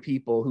hiring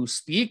people who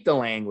speak the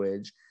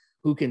language,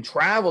 who can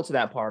travel to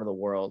that part of the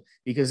world,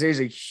 because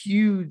there's a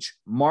huge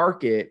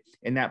market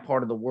in that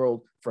part of the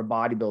world for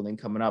bodybuilding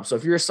coming up. So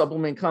if you're a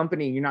supplement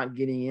company and you're not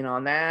getting in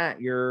on that,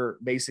 you're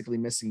basically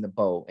missing the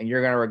boat, and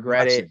you're going to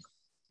regret it.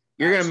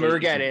 You're going to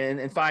regret it.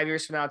 And 5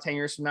 years from now, 10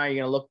 years from now, you're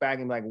going to look back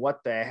and be like,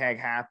 what the heck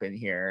happened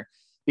here?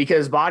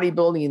 Because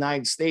bodybuilding in the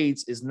United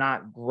States is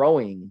not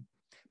growing,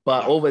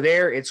 but over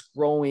there it's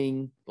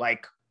growing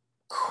like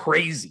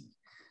crazy.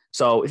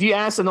 So if you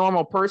ask a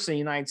normal person in the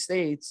United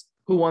States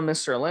who won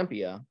Mr.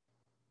 Olympia,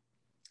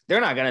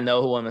 they're not going to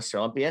know who won Mr.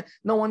 Olympia.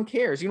 No one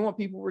cares. You know what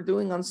people were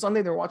doing on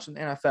Sunday? They're watching the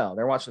NFL.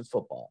 They're watching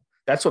football.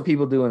 That's what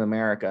people do in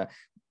America.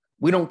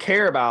 We don't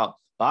care about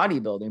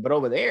bodybuilding, but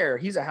over there,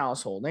 he's a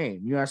household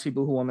name. You ask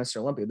people who won Mr.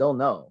 Olympia, they'll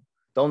know.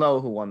 They'll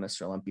know who won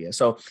Mr. Olympia.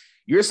 So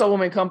you're a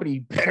supplement company,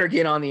 you better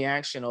get on the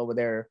action over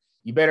there.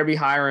 You better be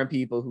hiring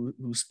people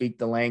who speak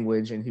the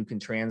language and who can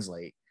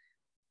translate.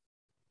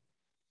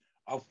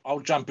 I'll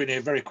jump in here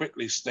very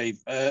quickly, Steve.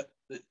 The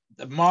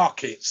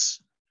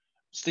markets,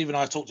 Steve and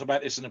I talked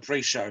about this in the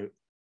pre-show.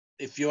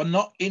 If you're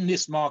not in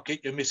this market,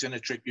 you're missing a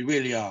trick. You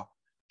really are.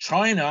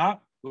 China,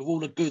 with all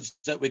the goods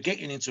that we're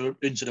getting into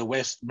the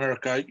West,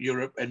 America,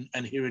 Europe,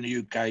 and here in the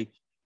UK,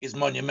 is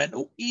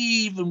monumental,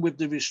 even with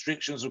the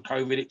restrictions of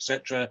COVID,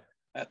 etc.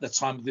 At the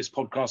time of this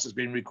podcast has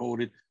been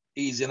recorded,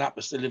 easing up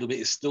just a little bit.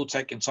 It's still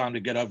taking time to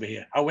get over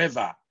here.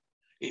 However,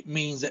 it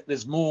means that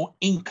there's more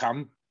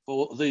income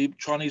for the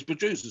Chinese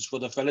producers, for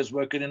the fellas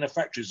working in the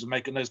factories and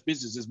making those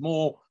businesses. There's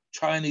more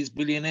Chinese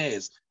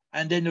billionaires.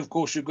 And then, of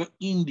course, you've got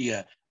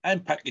India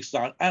and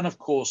Pakistan and, of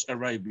course,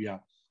 Arabia.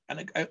 And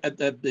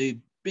the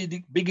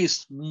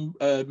biggest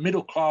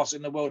middle class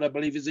in the world, I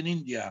believe, is in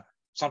India.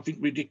 Something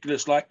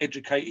ridiculous like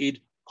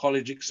educated,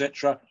 college,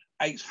 etc.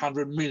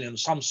 800 million,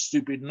 some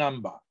stupid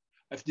number.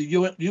 If the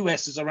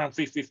US is around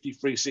 350,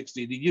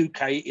 360, the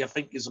UK, I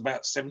think, is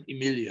about 70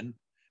 million.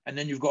 And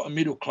then you've got a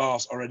middle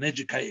class or an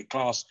educated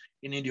class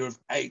in India of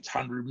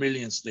 800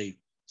 million, Steve.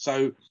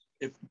 So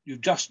if you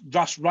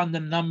just run the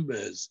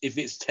numbers, if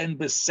it's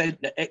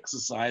 10% that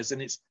exercise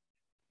and it's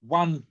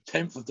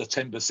 1/10 of the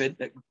 10%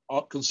 that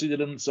are consider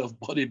themselves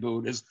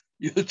bodybuilders,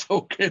 you're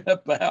talking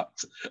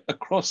about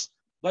across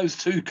those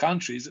two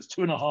countries, it's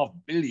 2.5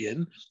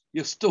 billion.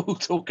 You're still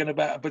talking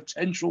about a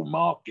potential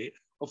market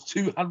of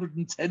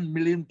 210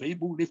 million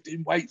people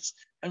lifting weights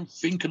and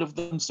thinking of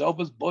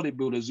themselves as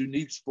bodybuilders who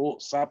need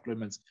sports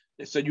supplements.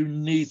 So you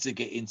need to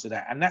get into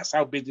that. And that's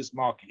how big this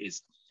market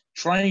is.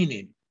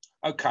 Training.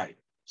 Okay,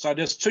 so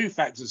there's two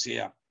factors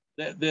here.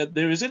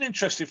 There is an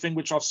interesting thing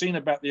which I've seen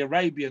about the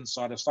Arabian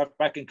side of stuff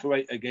back in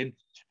Kuwait again,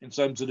 in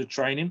terms of the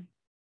training.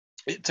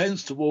 It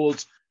tends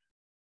towards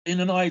in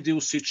an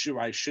ideal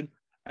situation,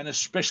 and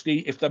especially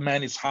if the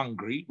man is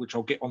hungry, which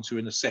I'll get onto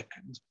in a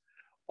second,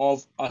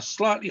 of a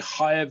slightly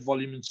higher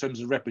volume in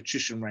terms of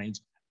repetition range,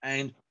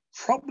 and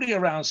probably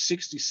around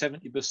 60,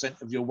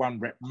 70% of your 1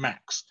 rep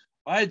max.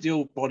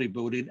 Ideal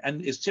bodybuilding,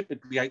 and is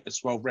typically 8 to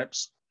 12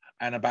 reps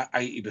and about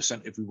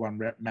 80% of your 1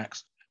 rep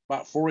max.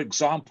 But for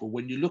example,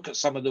 when you look at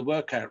some of the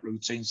workout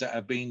routines that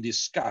are being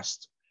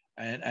discussed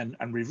and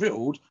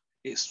revealed,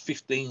 it's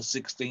 15,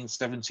 16,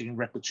 17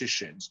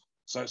 repetitions.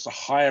 So it's a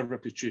higher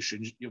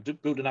repetition. You're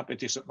building up a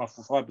decent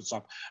muscle fiber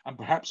type. And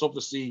perhaps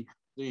obviously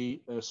the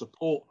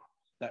support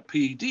that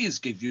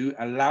PEDs give you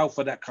allow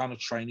for that kind of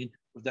training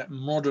with that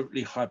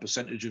moderately high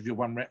percentage of your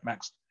 1 rep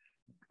max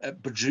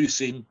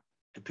producing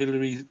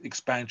capillary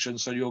expansion.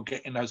 So you're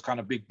getting those kind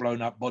of big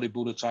blown up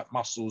bodybuilder type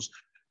muscles.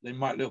 They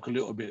might look a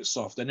little bit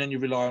soft. And then you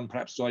rely on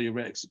perhaps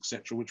diuretics,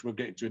 etc., which we'll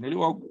get to in a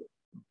little while,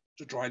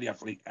 to dry the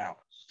athlete out.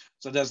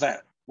 So there's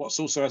that. What's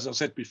also, as I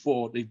said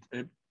before,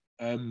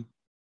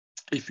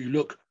 if you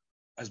look,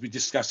 as we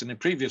discussed in the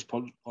previous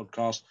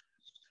podcast,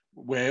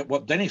 where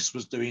what Dennis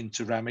was doing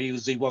to Ramy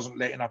was he wasn't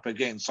letting up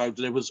again. So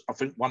there was, I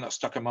think one that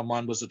stuck in my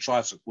mind was the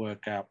tricep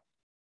workout,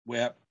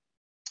 where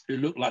it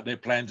looked like they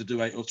planned to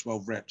do 8 or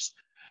 12 reps.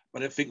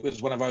 But I think it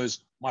was one of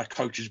those, my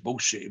coach is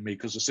bullshitting me,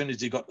 because as soon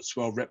as he got the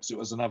 12 reps, it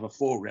was another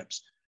 4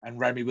 reps. And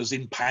Ramy was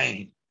in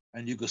pain.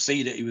 And you could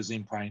see that he was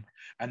in pain.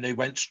 And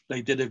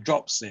they did a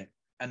drop set.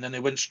 And then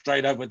they went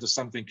straight over to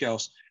something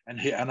else and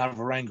hit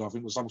another angle. I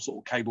think it was some sort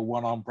of cable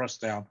 1-arm press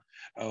down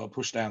or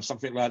push down,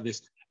 something like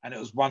this. And it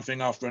was one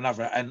thing after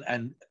another.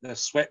 And the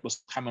sweat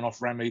was coming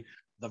off Ramy.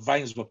 The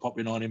veins were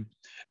popping on him.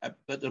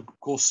 But of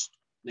course,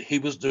 he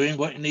was doing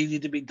what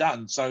needed to be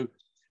done. So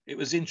it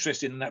was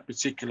interesting in that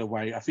particular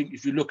way. I think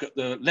if you look at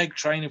the leg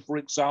training, for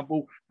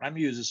example,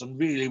 Ramy uses some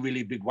really,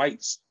 really big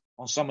weights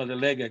on some of the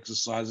leg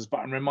exercises. But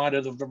I'm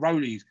reminded of the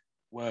Rolly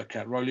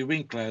workout, Rolly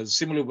Winkler,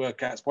 similar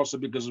workouts,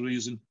 possibly because we're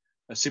using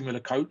a similar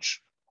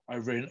coach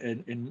over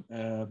in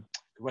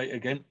Kuwait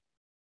again,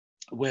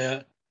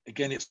 where,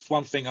 again, it's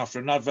one thing after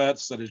another.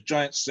 So there's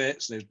giant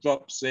sets, there's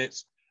drop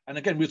sets. And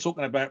again, we're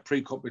talking about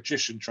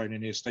pre-competition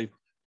training here, Steve.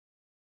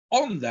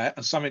 On that,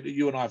 and something that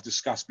you and I have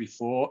discussed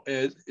before,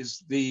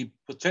 is the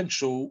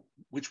potential,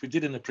 which we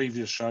did in the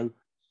previous show.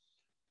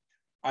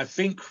 I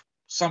think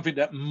something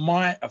that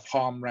might have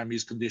harmed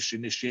Ramy's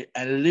condition this year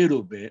a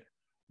little bit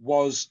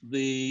was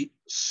the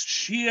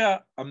sheer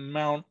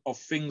amount of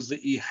things that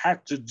he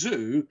had to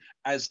do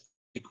as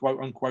a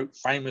quote-unquote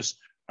famous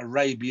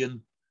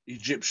Arabian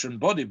Egyptian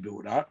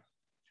bodybuilder.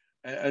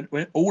 And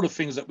all the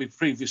things that we've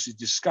previously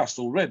discussed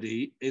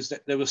already is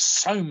that there were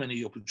so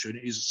many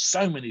opportunities,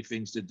 so many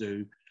things to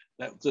do,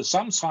 that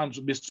sometimes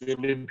Mr.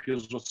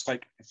 Olympians will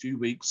take a few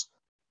weeks,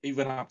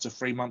 even up to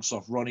 3 months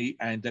off. Ronnie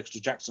and Dexter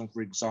Jackson,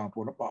 for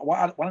example. But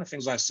one of the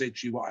things I said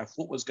to you, what I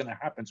thought was going to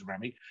happen to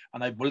Ramy,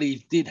 and I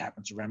believe did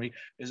happen to Ramy,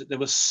 is that there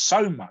was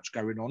so much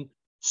going on,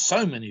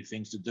 so many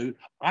things to do.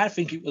 I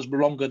think it was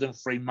longer than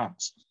 3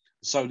 months.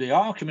 So the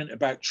argument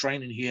about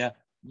training here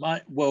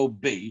might well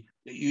be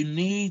that you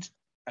need,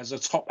 as a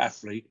top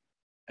athlete,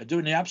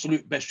 doing the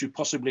absolute best you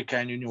possibly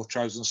can in your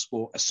chosen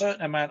sport, a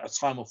certain amount of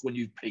time off when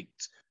you've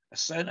peaked, a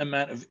certain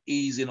amount of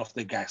easing off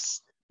the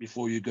gas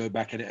before you go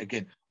back at it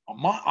again.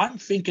 I'm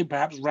thinking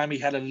perhaps Ramy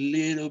had a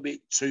little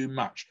bit too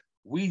much.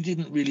 We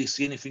didn't really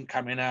see anything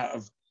coming out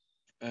of,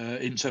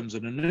 in terms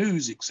of the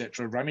news,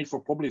 etc. Ramy for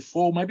probably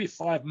 4, maybe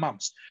 5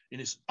 months. And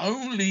it's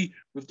only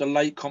with the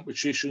late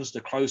competitions,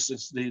 the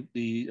closest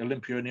the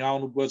Olympia and the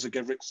Arnold were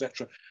together,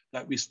 etc.,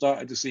 that we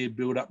started to see a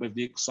build up with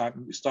the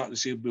excitement. We started to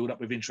see a build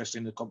up of interest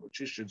in the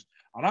competitions.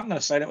 And I'm going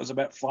to say that was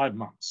about 5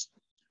 months.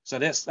 So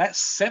that's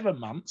 7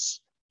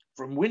 months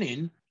from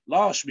winning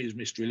last year's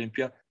Mr.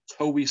 Olympia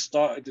till we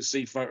started to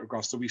see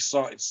photographs, till we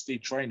started to see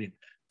training.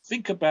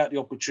 Think about the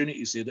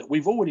opportunities here that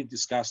we've already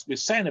discussed. We're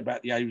saying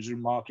about the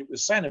Asian market, we're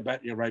saying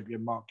about the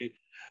Arabian market,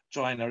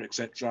 China,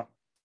 etc.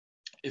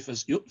 If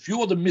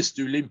you're the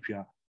Mr.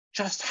 Olympia,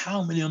 just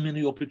how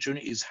many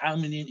opportunities, how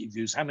many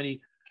interviews, how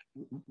many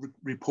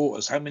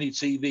reporters, how many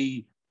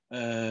TV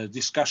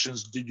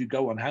discussions did you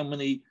go on? How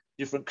many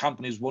different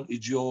companies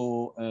wanted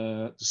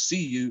to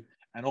see you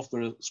and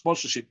offer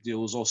sponsorship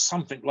deals or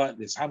something like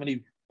this? How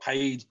many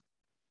paid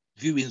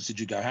viewings did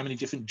you go? How many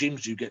different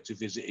gyms do you get to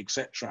visit,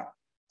 etc.?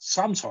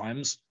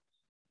 Sometimes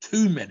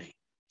too many,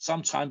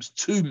 sometimes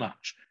too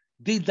much.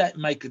 Did that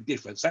make a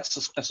difference?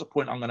 That's a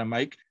point I'm going to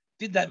make.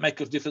 Did that make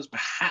a difference?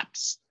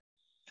 Perhaps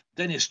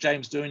Dennis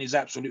James doing his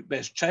absolute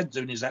best, Chad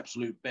doing his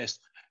absolute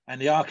best, and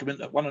the argument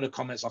that one of the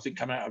comments I think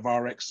came out of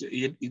RX,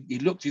 he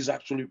looked his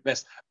absolute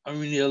best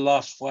only the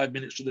last 5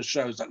 minutes of the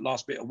show as that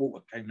last bit of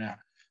water came out.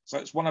 So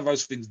it's one of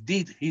those things.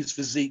 Did his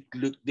physique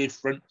look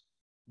different?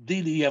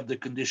 Did he have the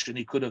condition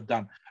he could have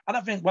done? And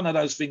I think one of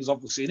those things,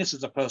 obviously, and this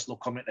is a personal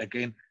comment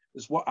again,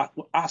 is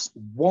us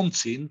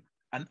wanting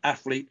an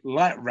athlete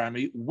like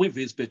Ramy with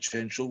his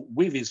potential,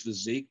 with his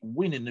physique,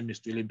 winning the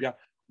Mr. Olympia.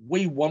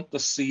 We want to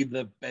see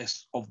the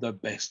best of the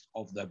best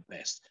of the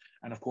best.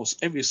 And of course,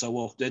 every so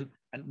often,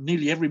 and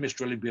nearly every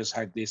Mr. Olympia has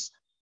had this,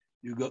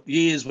 You've got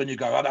years when you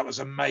go, oh, that was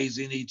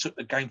amazing. He took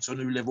the game to a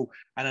new level.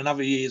 And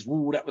another years,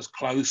 oh, that was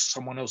close.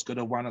 Someone else could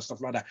have won and stuff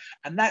like that.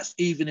 And that's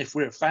even if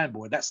we're a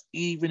fanboy. That's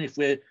even if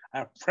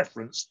our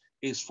preference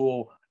is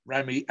for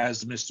Ramy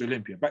as Mr.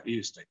 Olympia. Back to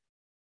you, Steve.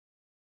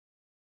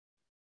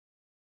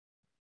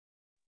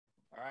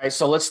 All right,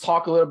 so let's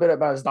talk a little bit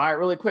about his diet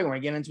really quick. We're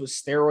going to get into a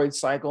steroid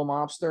cycle,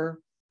 Mobster.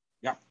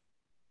 Yeah.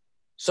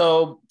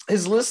 So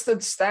his listed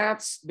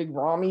stats, Big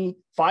Ramy,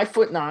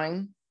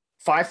 5'9",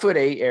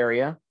 5'8"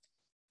 area.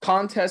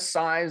 Contest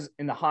size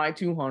in the high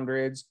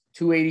 200s,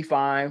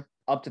 285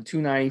 up to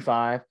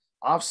 295.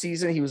 Off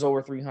season, he was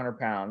over 300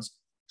 pounds.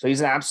 So he's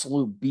an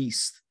absolute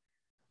beast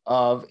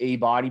of a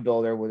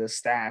bodybuilder with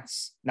his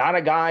stats. Not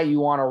a guy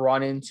you want to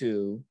run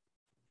into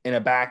in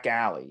a back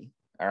alley,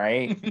 all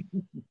right,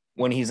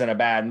 when he's in a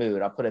bad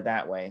mood. I'll put it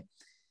that way.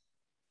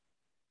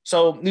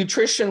 So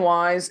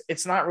nutrition-wise,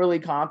 it's not really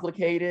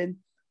complicated.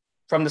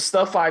 From the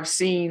stuff I've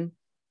seen,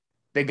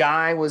 the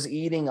guy was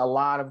eating a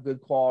lot of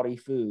good quality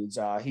foods.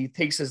 He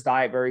takes his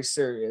diet very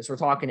serious. We're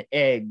talking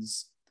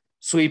eggs,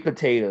 sweet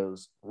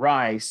potatoes,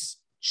 rice,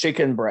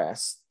 chicken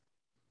breast.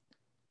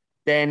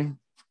 Then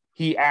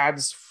he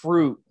adds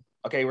fruit.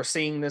 Okay, we're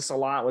seeing this a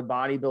lot with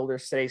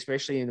bodybuilders today,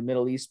 especially in the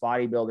Middle East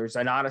bodybuilders.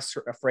 They're not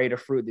afraid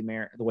of fruit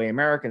the way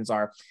Americans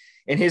are.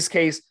 In his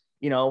case,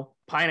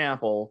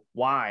 pineapple.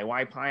 Why?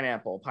 Why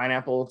pineapple?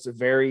 Pineapple, it's a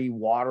very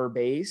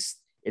water-based.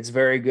 It's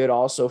very good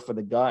also for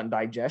the gut and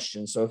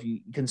digestion. So if you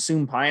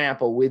consume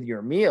pineapple with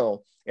your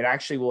meal, it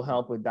actually will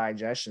help with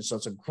digestion. So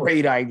it's a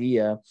great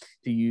idea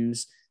to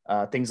use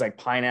things like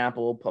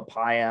pineapple,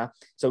 papaya.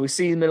 So we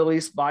see Middle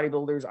East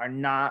bodybuilders are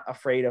not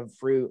afraid of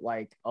fruit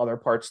like other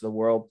parts of the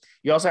world.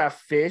 You also have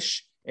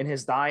fish in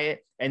his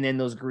diet, and then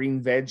those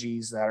green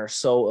veggies that are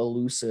so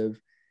elusive.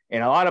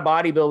 And a lot of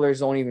bodybuilders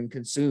don't even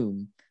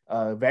consume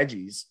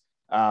veggies.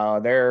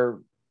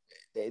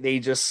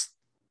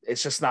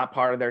 It's just not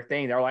part of their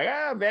thing. They're like,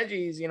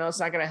 veggies, it's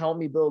not going to help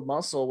me build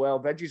muscle. Well,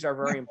 veggies are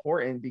very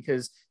important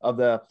because of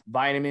the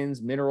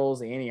vitamins, minerals,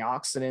 the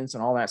antioxidants,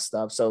 and all that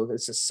stuff. So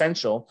it's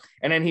essential.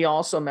 And then he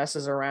also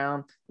messes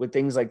around with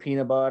things like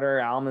peanut butter,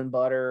 almond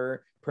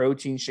butter,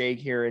 protein shake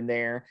here and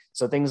there.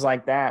 So things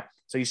like that.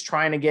 So he's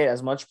trying to get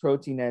as much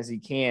protein as he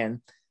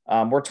can.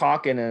 We're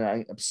talking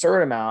an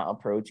absurd amount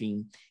of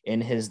protein in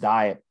his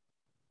diet.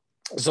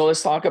 So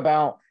let's talk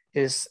about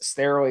his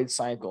steroid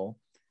cycle.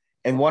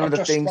 And one of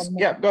the things,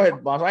 go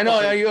ahead, boss. I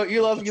know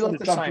you love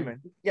the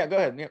Simon. Yeah, go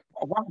ahead. Yeah.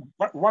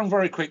 One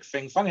very quick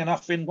thing. Funny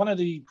enough, in one of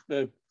the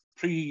I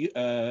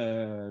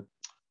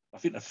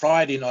think the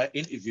Friday night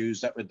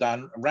interviews that were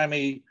done,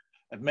 Ramy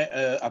had met,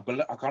 I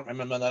can't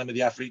remember the name of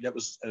the athlete that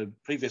was a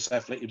previous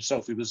athlete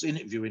himself. He was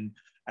interviewing,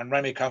 and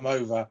Ramy come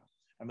over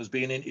and was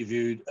being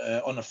interviewed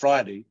on a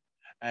Friday.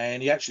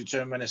 And he actually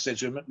turned around and said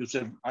to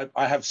him,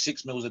 I have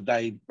 6 meals a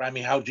day.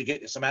 Ramy, how do you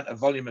get this amount of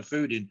volume of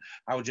food in?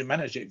 How would you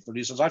manage it?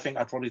 He says, I think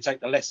I'd probably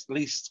take the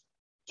least,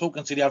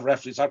 talking to the other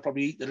athletes, I'd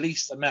probably eat the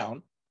least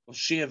amount of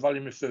sheer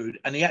volume of food.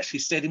 And he actually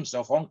said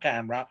himself on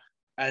camera,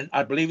 and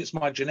I believe it's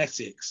my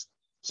genetics.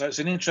 So it's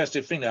an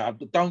interesting thing there. I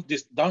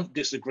don't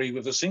disagree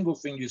with a single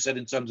thing you said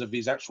in terms of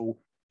his actual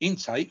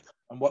intake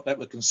and what that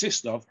would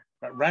consist of.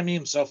 But Ramy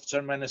himself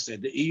turned around and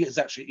said that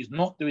he's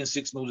not doing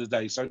 6 meals a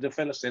day. So the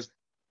fella says,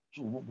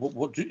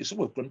 what do you, it's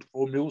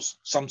 4 meals,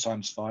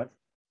 sometimes 5.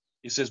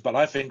 He says, but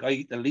I think I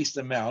eat the least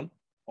amount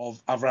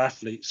of other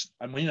athletes.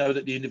 And we know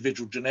that the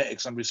individual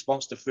genetics and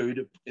response to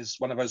food is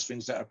one of those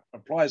things that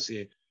applies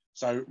here.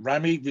 So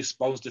Ramy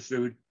responds to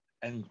food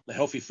and the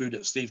healthy food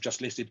that Steve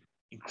just listed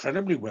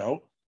incredibly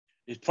well.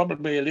 It's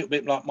probably a little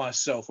bit like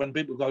myself. When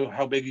people go,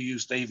 how big are you,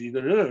 Steve? You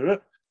go,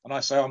 and I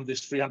say I'm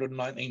this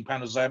 319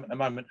 pounds at the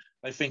moment.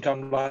 They think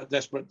I'm like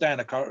Desperate Dan,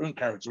 a cartoon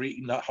character,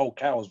 eating that whole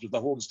cows with the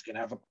horns sticking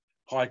out of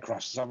pie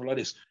crust, something like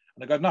this.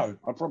 And I go, no,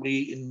 I'm probably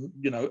eating,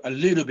 a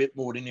little bit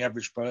more than the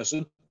average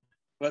person,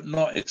 but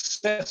not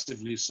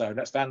excessively so.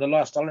 That's down to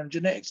lifestyle and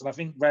genetics. And I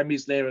think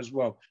Ramy's there as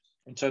well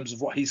in terms of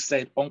what he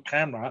said on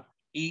camera,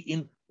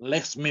 eating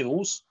less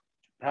meals,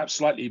 perhaps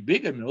slightly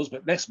bigger meals,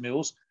 but less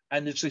meals.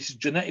 And his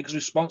genetics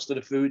response to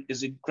the food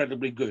is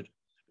incredibly good.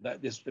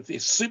 If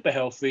it's super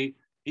healthy,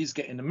 he's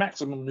getting the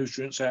maximum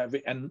nutrients out of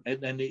it. And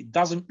it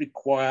doesn't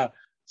require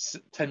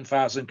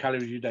 10,000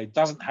 calories a day. It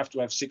doesn't have to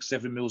have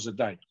 6-7 meals a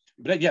day.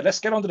 But yeah, let's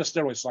get on to the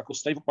steroid cycle,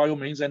 Steve, by all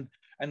means, and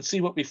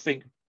see what we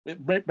think.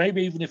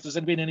 Maybe even if there's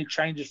been any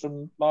changes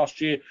from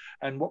last year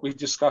and what we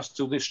discussed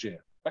till this year.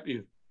 Back to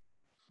you.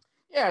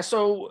 Yeah,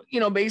 so,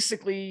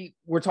 basically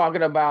we're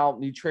talking about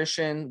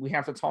nutrition. We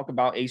have to talk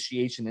about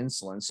HGH and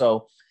insulin.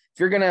 So if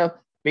you're going to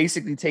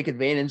basically take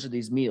advantage of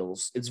these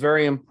meals, it's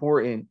very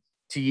important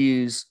to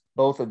use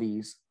both of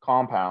these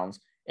compounds.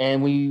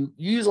 And when you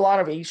use a lot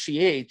of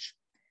HGH,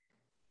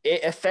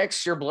 it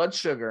affects your blood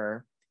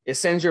sugar. It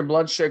sends your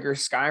blood sugar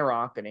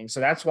skyrocketing. So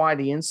that's why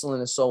the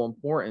insulin is so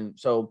important.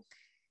 So,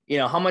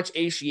 how much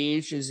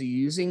HGH is he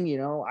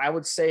using? I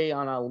would say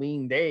on a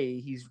lean day,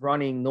 he's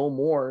running no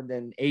more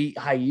than 8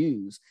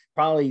 IUs,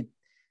 probably,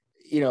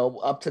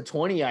 up to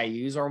 20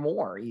 IUs or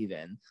more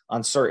even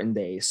on certain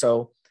days.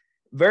 So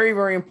very,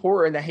 very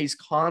important that he's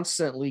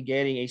constantly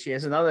getting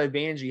HGH. Another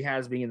advantage he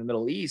has being in the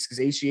Middle East,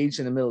 because HGH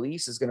in the Middle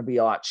East is going to be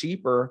a lot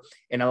cheaper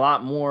and a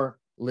lot more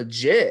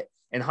legit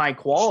and high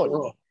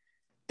quality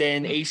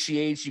than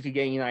HGH you could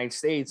get in the United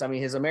States. I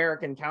mean, his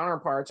American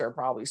counterparts are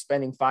probably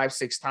spending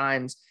 5-6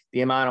 times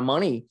the amount of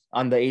money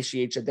on the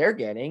HGH that they're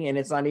getting, and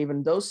it's not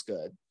even dose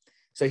good.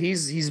 So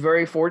he's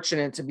very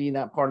fortunate to be in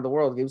that part of the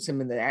world. It gives him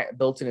the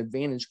built-in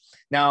advantage.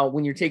 Now,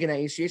 when you're taking that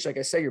HGH, like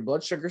I said, your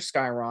blood sugar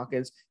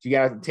skyrockets. You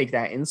got to take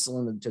that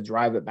insulin to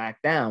drive it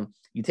back down.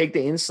 You take the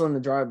insulin to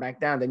drive it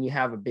back down, then you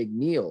have a big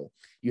meal.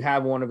 You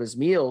have one of his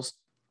meals,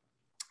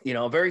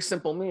 a very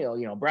simple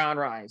meal, brown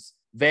rice,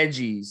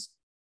 veggies,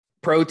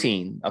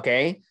 protein,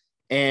 okay?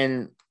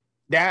 And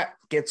that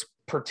gets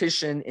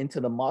partitioned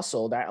into the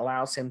muscle that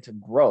allows him to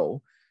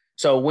grow.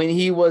 So when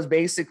he was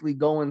basically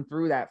going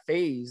through that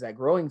phase, that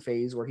growing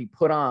phase where he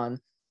put on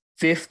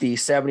 50,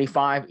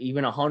 75,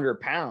 even 100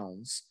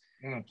 pounds,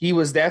 he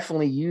was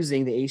definitely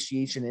using the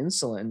HGH and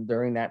insulin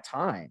during that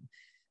time.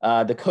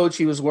 The coach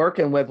he was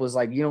working with was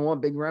like, you know what,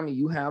 Big Remy,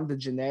 you have the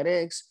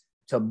genetics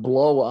to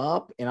blow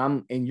up,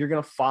 and you're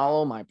going to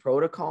follow my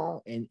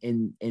protocol. And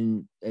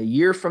in a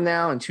year from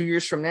now and 2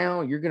 years from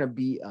now, you're going to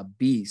be a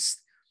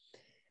beast.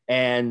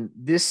 And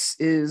this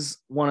is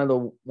one of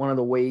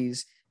the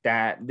ways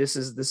that this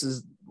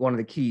is one of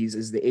the keys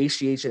is the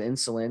HGH and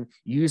insulin,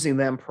 using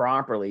them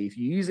properly. If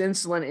you use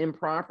insulin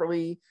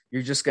improperly,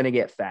 you're just going to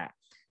get fat.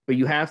 But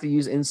you have to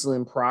use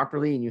insulin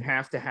properly, and you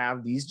have to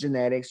have these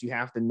genetics. You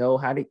have to know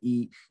how to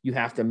eat. You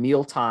have to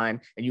meal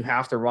time, and you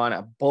have to run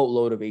a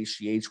boatload of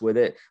HGH with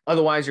it.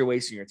 Otherwise, you're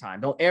wasting your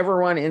time. Don't ever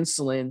run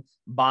insulin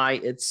by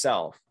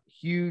itself.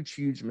 Huge,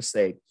 huge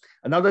mistake.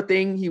 Another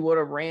thing he would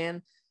have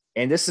ran,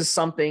 and this is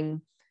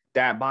something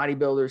that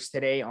bodybuilders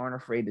today aren't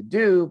afraid to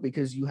do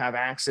because you have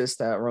access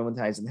to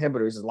aromatase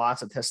inhibitors. There's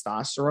lots of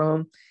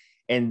testosterone,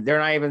 and they're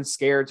not even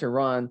scared to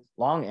run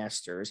long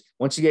esters.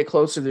 Once you get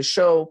closer to the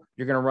show,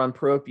 you're going to run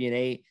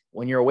propionate.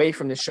 When you're away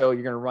from the show,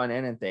 you're going to run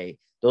enanthate.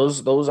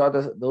 Those are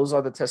the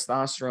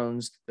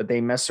testosterones that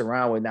they mess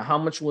around with. Now, how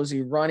much was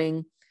he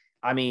running?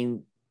 I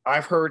mean,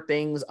 I've heard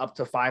things up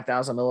to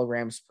 5,000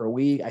 milligrams per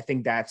week. I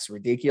think that's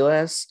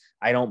ridiculous.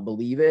 I don't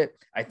believe it.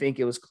 I think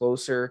it was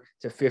closer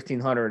to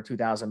 1,500 or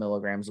 2,000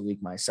 milligrams a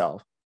week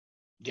myself.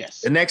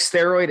 Yes. The next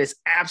steroid is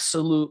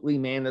absolutely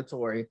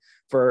mandatory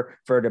for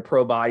the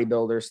pro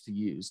bodybuilders to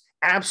use.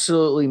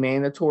 Absolutely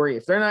mandatory.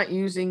 If they're not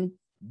using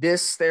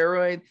this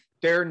steroid,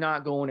 they're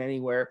not going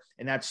anywhere,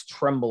 and that's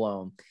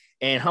Trenbolone.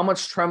 And how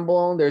much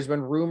Trenbolone? There's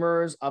been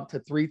rumors up to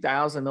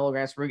 3,000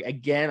 milligrams per week.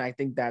 Again, I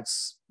think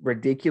that's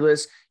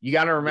ridiculous. You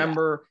got to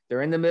remember,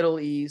 they're in the Middle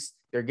East.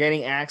 They're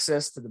getting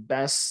access to the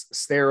best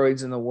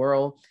steroids in the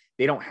world.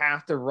 They don't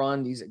have to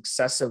run these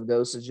excessive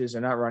dosages.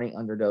 They're not running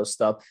underdose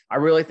stuff. I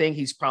really think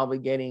he's probably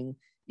getting,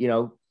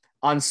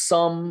 on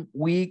some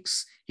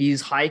weeks,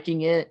 he's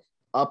hiking it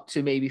up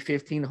to maybe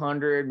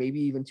 1,500,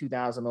 maybe even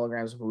 2,000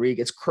 milligrams per week.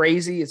 It's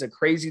crazy. It's a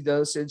crazy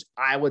dosage.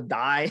 I would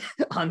die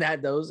on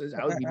that dosage.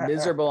 I would be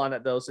miserable on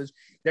that dosage.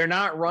 They're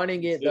not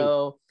running it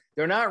though.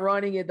 They're not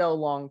running it though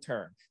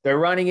long-term. They're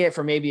running it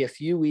for maybe a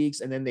few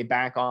weeks, and then they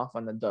back off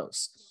on the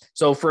dose.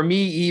 So for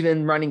me,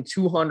 even running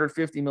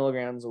 250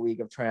 milligrams a week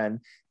of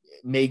Tren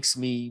makes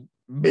me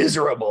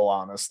miserable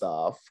on the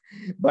stuff.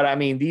 But I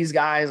mean, these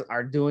guys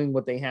are doing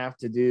what they have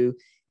to do.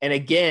 And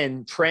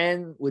again,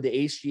 Tren with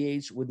the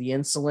HGH, with the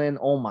insulin,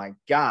 oh my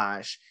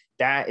gosh,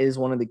 that is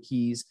one of the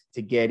keys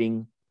to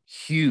getting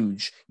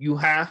huge. You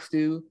have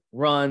to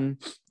run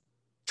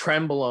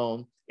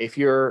Trenbolone if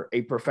you're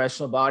a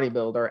professional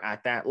bodybuilder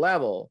at that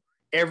level.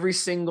 Every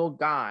single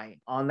guy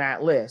on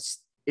that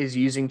list is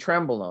using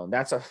Trenbolone.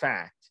 That's a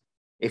fact.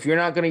 If you're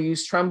not going to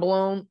use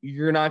Trenbolone,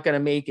 you're not going to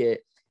make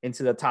it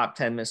into the top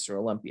 10 Mr.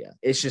 Olympia.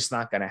 It's just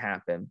not going to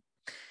happen.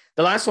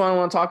 The last one I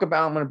want to talk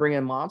about, I'm going to bring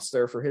in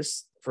Mobster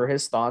for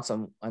his thoughts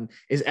on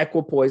is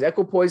Equipoise.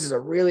 Equipoise is a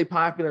really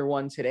popular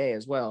one today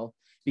as well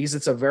because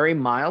it's a very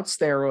mild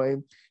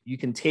steroid. You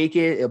can take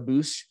it, it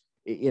boosts,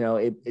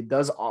 it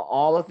does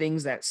all the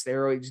things that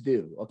steroids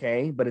do,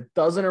 okay? But it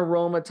doesn't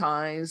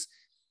aromatize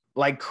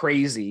like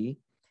crazy.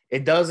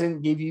 It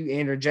doesn't give you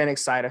androgenic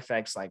side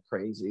effects like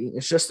crazy.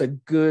 It's just a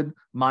good,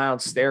 mild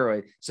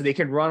steroid. So they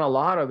can run a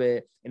lot of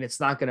it, and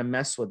it's not going to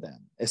mess with them.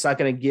 It's not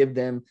going to give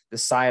them the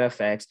side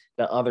effects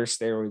that other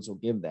steroids will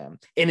give them.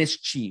 And it's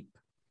cheap.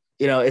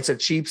 It's a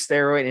cheap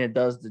steroid, and it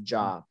does the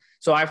job.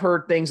 So I've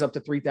heard things up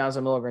to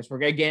 3,000 milligrams per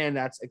day. Again,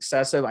 that's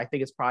excessive. I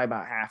think it's probably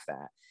about half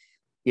that.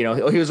 He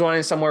was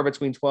running somewhere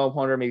between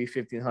 1,200, maybe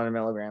 1,500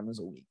 milligrams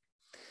a week.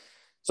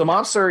 So,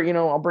 Mobster,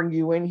 I'll bring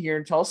you in here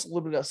and tell us a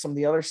little bit about some of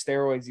the other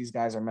steroids these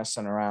guys are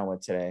messing around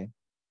with today.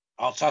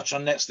 I'll touch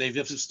on that, Steve.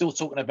 If we're still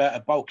talking about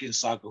a bulking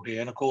cycle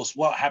here, and of course,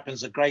 what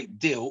happens a great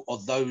deal,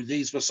 although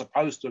these were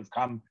supposed to have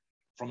come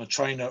from a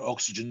trainer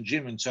Oxygen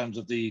Gym in terms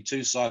of the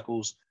 2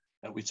 cycles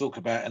that we talk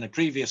about in a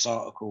previous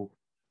article,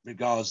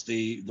 regards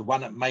the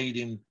one that made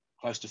him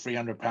close to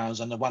 300 pounds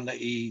and the one that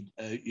he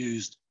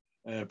used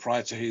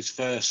prior to his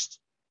first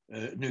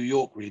New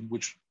York win,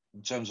 which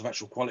in terms of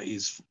actual quality,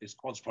 his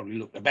quads probably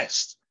look the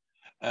best,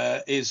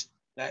 is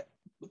that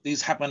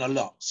these happen a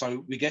lot.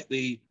 So we get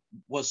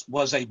was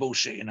they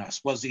bullshitting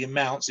us? Was the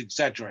amounts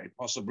exaggerated?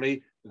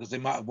 Possibly, because they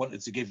might have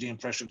wanted to give the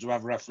impression to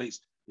other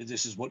athletes that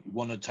this is what you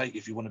want to take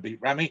if you want to beat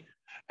Ramy.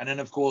 And then,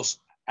 of course,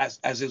 as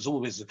is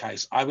always the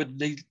case, I would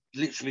need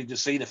literally to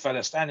see the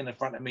fella standing in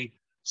front of me,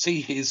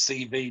 see his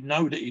CV,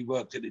 know that he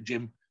worked at the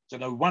gym, to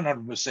know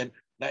 100%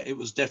 that it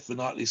was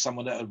definitely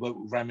someone that had worked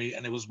with Ramy,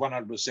 and it was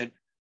 100%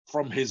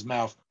 from his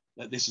mouth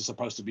that this is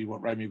supposed to be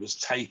what Ramy was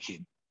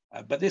taking.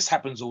 But this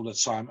happens all the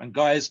time. And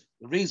guys,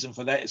 the reason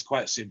for that is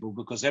quite simple,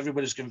 because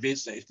everybody's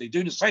convinced that if they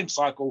do the same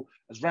cycle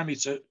as Ramy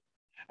took,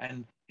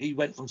 and he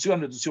went from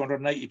 200 to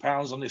 280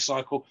 pounds on this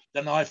cycle,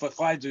 then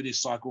if I do this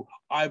cycle,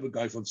 I would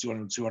go from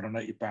 200 to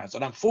 280 pounds.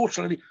 And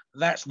unfortunately,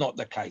 that's not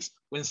the case.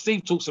 When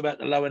Steve talks about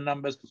the lower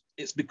numbers,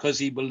 it's because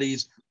he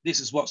believes this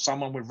is what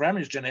someone with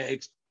Ramy's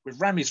genetics, with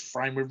Ramy's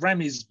frame, with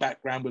Ramy's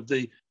background, with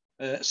the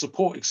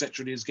support,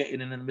 etc., he's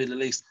getting in the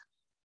Middle East.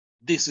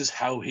 This is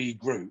how he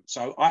grew.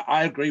 So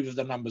I agree with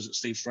the numbers that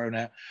Steve's thrown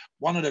out.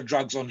 One of the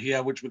drugs on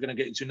here, which we're going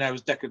to get into now,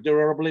 is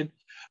Decadurabolin.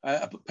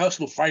 A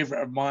personal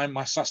favorite of mine,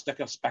 my Sus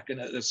Deca back in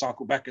the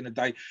cycle back in the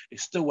day,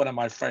 is still one of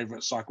my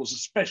favorite cycles,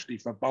 especially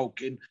for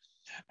bulking.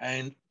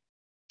 And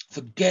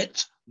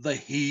forget the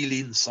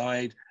healing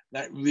side.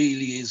 That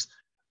really is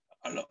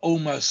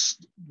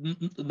almost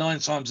 9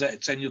 times out of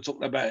 10, you're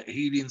talking about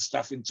healing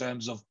stuff in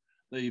terms of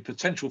the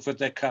potential for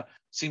Deca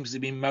seems to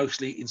be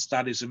mostly in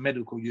studies and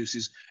medical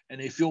uses.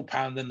 And if you're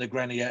pounding the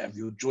granny out of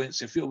your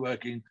joints, if you're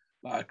working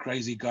like a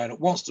crazy guy that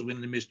wants to win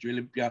the Mr.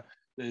 Olympia,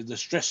 the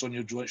stress on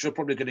your joints, you're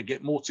probably going to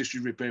get more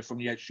tissue repair from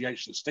the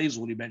HGH that Steve's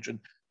already mentioned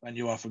than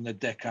you are from the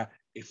Deca,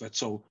 if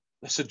at all.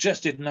 The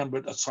suggested number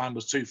at the time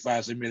was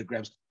 2,000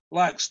 milligrams.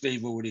 Like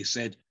Steve already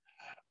said,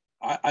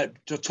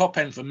 the top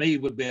end for me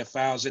would be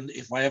 1,000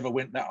 if I ever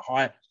went that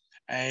high.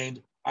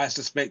 And I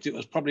suspect it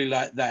was probably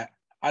like that.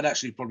 I'd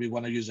actually probably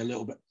want to use a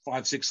little bit,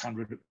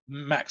 500-600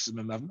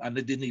 maximum of them, and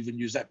they didn't even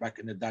use that back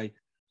in the day.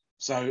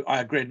 So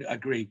I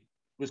agree.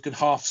 We can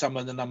half some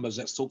of the numbers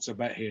that's talked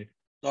about here.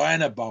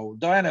 Diana Bowl,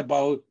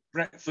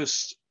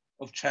 breakfast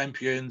of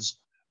champions,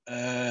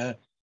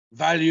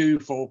 value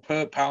for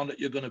per pound that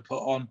you're going to put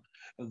on,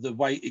 the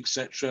weight,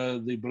 etc.,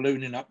 the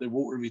ballooning up, the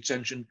water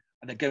retention.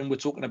 And again, we're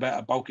talking about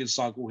a bulking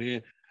cycle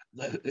here.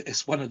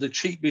 It's one of the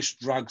cheapest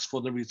drugs for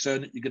the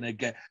return that you're going to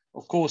get.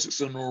 Of course, it's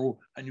an oral,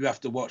 and you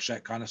have to watch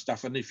that kind of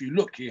stuff. And if you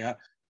look here,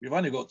 we've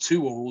only got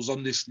 2 orals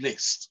on this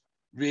list.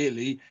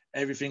 Really,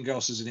 everything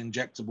else is an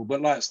injectable.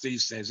 But like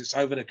Steve says, it's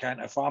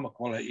over-the-counter pharma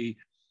quality,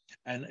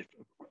 and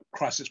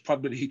Christ, it's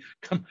probably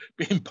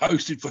being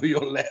posted for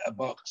your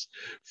letterbox.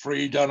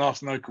 Free, don't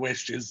ask no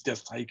questions,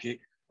 just take it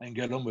and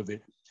get on with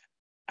it.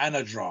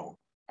 Anadrol.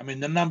 I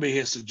mean, the number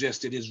here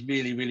suggested is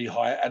really, really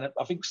high. And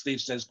I think Steve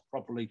says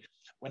properly,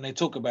 when they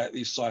talk about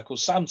these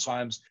cycles,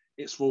 sometimes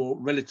it's for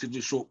relatively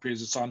short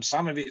periods of time.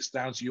 Some of it's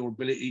down to your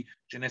ability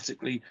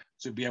genetically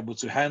to be able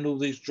to handle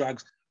these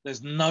drugs.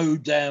 There's no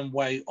damn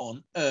way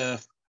on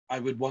earth I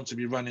would want to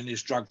be running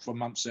this drug for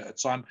months at a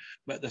time.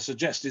 But the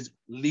suggested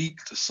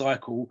leaked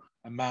cycle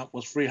amount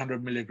was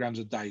 300 milligrams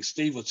a day.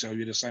 Steve will tell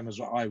you the same as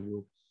what I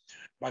will.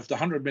 Both the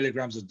 100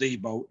 milligrams of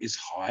D-Bol is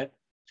high,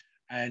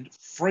 and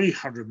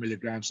 300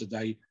 milligrams a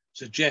day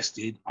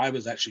suggested, I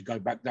was actually go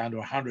back down to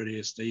 100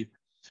 here, Steve.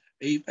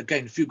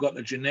 Again, if you've got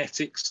the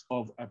genetics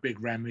of a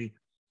big Ramy,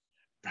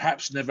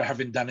 perhaps never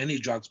having done any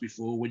drugs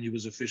before when you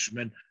was a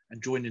fisherman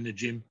and joining the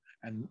gym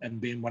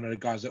and being one of the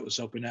guys that was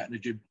helping out in the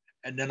gym,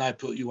 and then I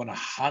put you on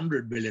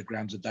 100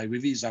 milligrams a day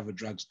with these other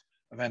drugs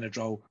of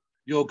Anadrol,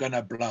 you're going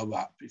to blow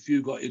up. If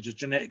you've got your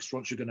genetics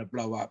front, you're going to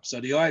blow up. So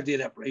the idea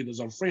that he was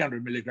on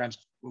 300 milligrams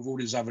with all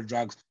these other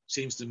drugs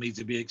seems to me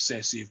to be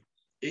excessive.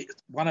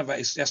 One of it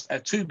is just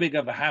too big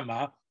of a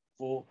hammer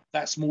for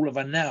that small of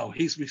a nail.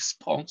 His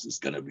response is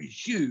going to be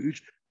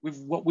huge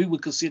with what we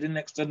would consider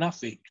next to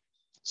nothing.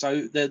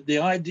 So the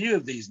idea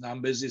of these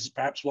numbers is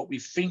perhaps what we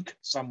think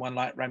someone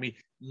like Ramy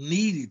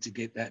needed to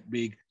get that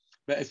big.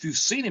 But if you've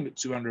seen him at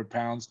 200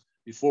 pounds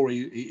before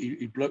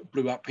he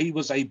blew up, he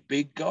was a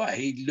big guy.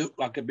 He looked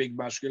like a big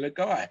muscular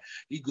guy.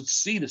 He could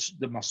see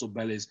the muscle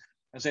bellies.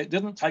 And so it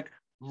doesn't take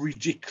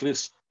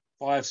ridiculous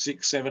 5,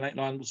 6, 7, 8,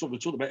 9. So we're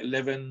talking about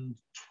 11,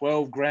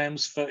 12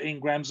 grams, 13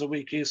 grams a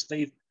week here,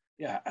 Steve.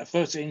 Yeah,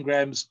 13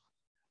 grams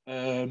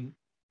of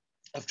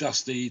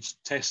Just Eat,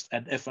 Test,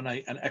 and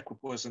FNA, and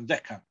Equipoise and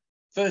Deca.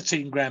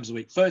 13 grams a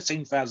week,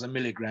 13,000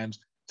 milligrams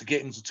to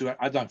get into 2.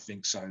 I don't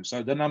think so.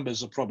 So the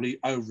numbers are probably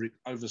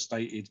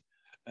overstated,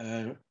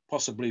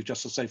 possibly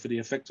just to say for the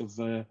effect of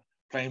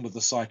playing with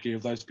the psyche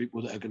of those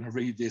people that are going to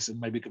read this and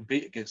maybe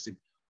compete against him.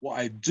 What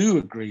I do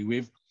agree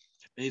with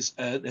is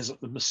there's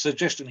a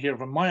suggestion here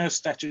of a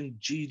myostatin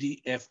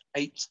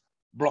GDF8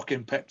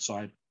 blocking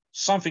peptide,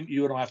 something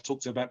you and I have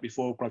talked about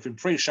before, both in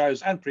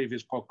pre-shows and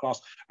previous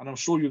podcasts, and I'm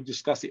sure you've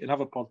discussed it in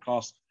other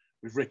podcasts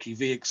with Ricky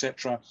V,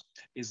 etc.,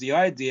 is the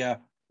idea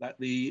that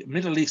the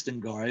Middle Eastern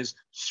guys,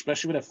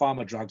 especially with their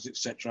pharma drugs,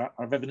 etc.,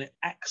 are having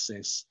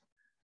access,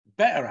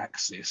 better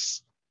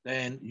access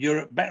than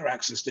Europe, better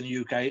access than the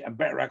UK, and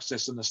better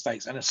access than the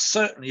States. And it's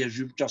certainly, as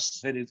you've just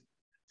said it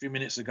a few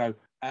minutes ago,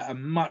 at a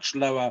much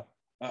lower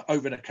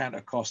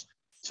over-the-counter cost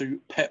to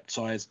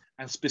peptides,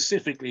 and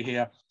specifically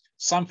here,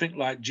 something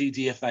like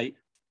GDF8,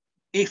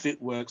 if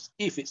it works,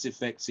 if it's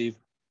effective,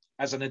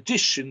 as an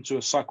addition to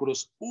a cycle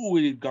that's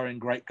already going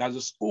great, guys,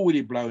 that's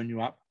already blowing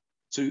you up,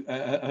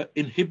 to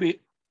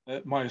inhibit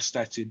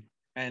myostatin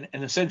and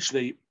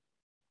essentially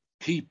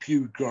keep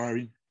you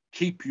growing,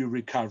 keep you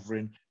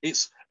recovering.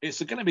 It's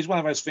going to be one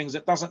of those things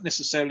that doesn't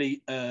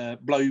necessarily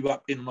blow you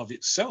up in and of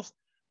itself,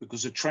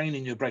 because of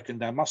training, you're breaking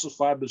down muscle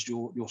fibers,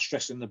 you're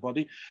stressing the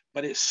body,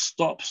 but it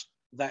stops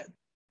that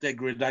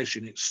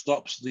degradation. It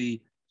stops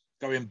the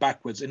going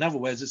backwards. In other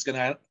words, it's going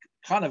to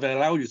kind of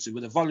allow you to,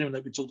 with the volume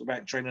that we talked about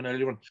in training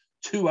earlier on,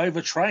 to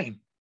overtrain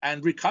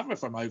and recover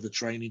from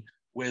overtraining.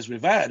 Whereas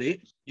without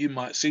it, you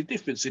might see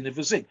difference in the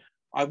physique.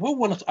 I do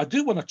want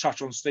to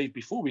touch on, Steve,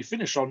 before we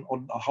finish on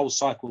the whole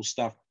cycle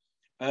stuff.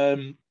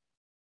 And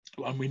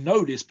we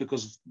know this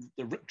because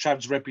of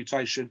Chav's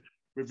reputation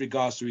with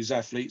regards to his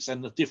athletes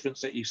and the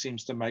difference that he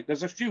seems to make.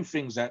 There's a few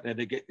things out there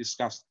that get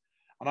discussed.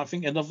 And I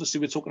think, and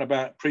obviously we're talking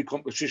about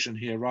pre-competition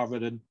here rather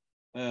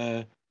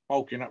than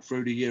bulking up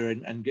through the year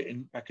and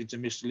getting back into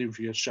Mr.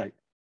 Olympia shape.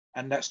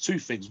 And that's two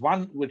things.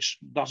 One, which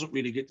doesn't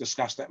really get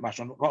discussed that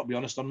much. I've got to be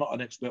honest, I'm not an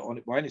expert on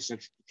it by any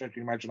stretch of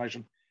the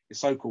imagination. It's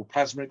so-called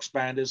plasma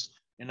expanders.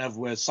 In other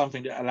words,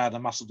 something that allow the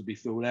muscle to be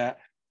filled out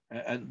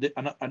and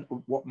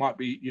what might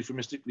be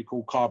euphemistically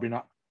called carbing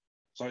up.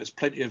 So it's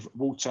plenty of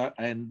water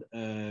and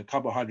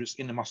carbohydrates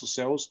in the muscle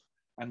cells.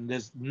 And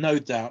there's no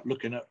doubt,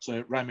 looking at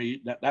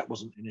Ramy, that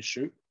wasn't an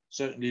issue.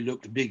 Certainly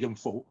looked big and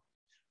full.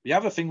 The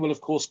other thing will,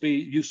 of course, be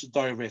use of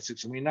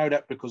diuretics. And we know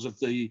that because of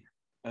the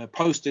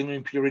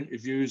post-Olympia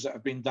interviews that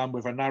have been done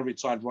with a now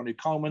retired Ronnie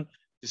Coleman,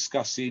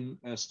 discussing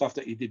stuff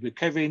that he did with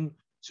Kevin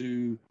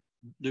to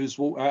lose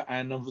water.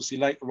 And obviously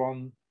later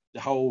on, the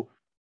whole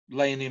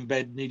laying in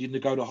bed, needing to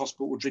go to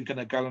hospital, drinking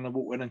a gallon of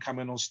water and then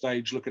coming on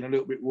stage, looking a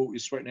little bit watery,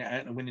 sweating it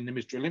out and winning the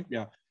Mr.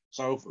 Olympia.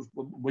 So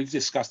we've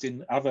discussed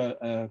in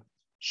other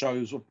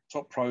shows of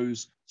Top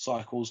Pros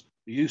cycles,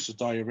 the use of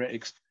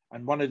diuretics.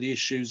 And one of the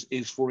issues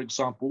is, for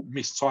example,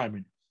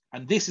 mistiming.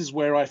 And this is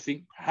where I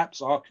think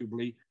perhaps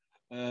arguably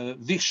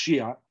this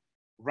year,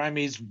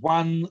 Ramy's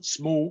one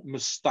small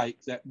mistake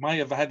that may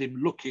have had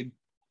him looking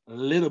a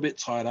little bit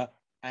tighter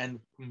and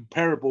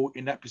comparable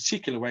in that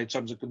particular way in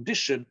terms of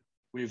condition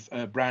with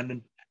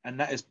Brandon, and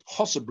that is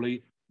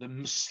possibly the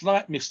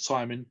slight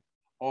mistiming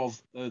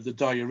of the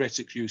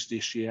diuretic use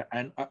this year.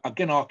 And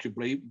again,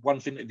 arguably, one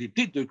thing that he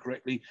did do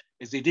correctly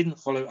is he didn't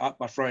follow up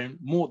by throwing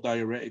more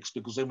diuretics,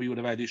 because then we would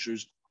have had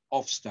issues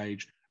off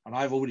stage. And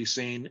I've already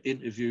seen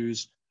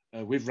interviews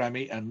with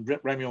Ramy, and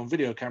Ramy on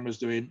video cameras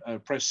doing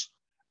press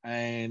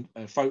and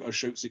photo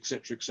shoots,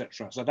 etc.,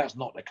 etc. So that's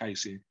not the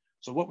case here.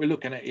 So what we're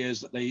looking at is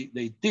that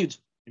they did,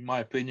 in my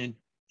opinion,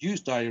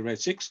 use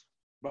diuretics,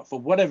 but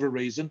for whatever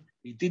reason,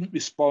 he didn't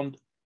respond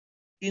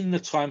in the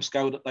time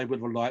scale that they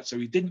would have liked. So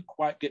he didn't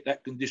quite get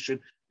that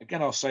condition.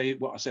 Again, I'll say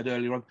what I said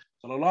earlier on.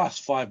 So the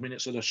last 5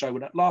 minutes of the show,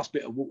 when that last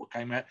bit of water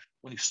came out,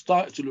 when he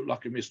started to look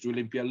like a Mr.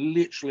 Olympia,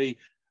 literally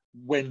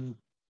when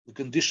the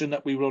condition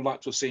that we would have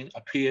liked to have seen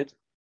appeared,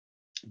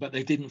 but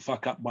they didn't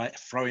fuck up by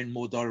throwing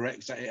more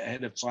diuretics at it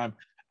ahead of time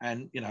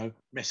and, you know,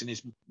 messing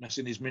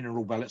his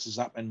mineral balances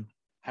up and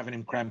having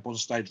him cramp on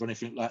stage or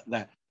anything like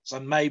that. So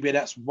maybe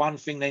that's one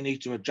thing they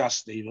need to adjust,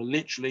 Steve.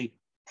 Literally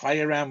play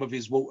around with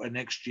his water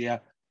next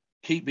year,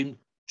 keep him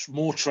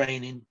more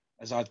training,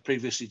 as I'd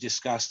previously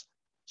discussed,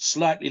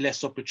 slightly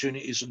less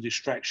opportunities and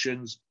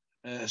distractions,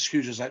 as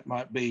huge as that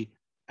might be,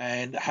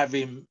 and have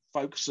him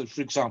focus,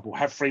 for example,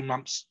 have 3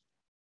 months,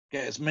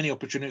 get as many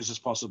opportunities as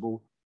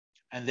possible,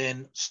 and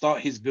then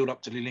start his build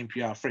up to the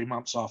Olympia 3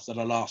 months after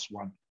the last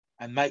one,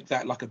 and make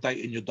that like a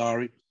date in your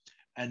diary,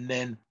 and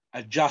then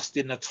adjust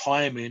in the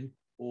timing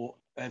or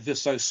ever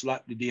so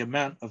slightly the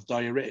amount of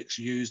diuretics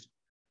used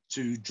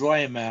to dry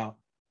him out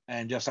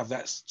and just have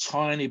that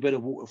tiny bit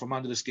of water from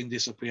under the skin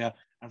disappear,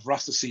 and for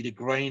us to see the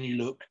grainy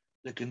look,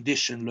 the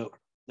condition look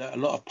that a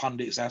lot of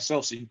pundits,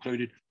 ourselves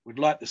included, would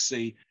like to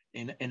see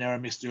in our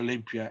Mr.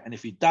 Olympia. And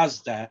if he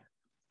does that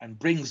and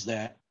brings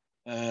that,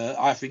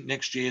 I think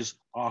next year's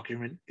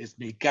argument is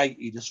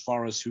negated as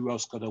far as who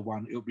else could have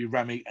won. It'll be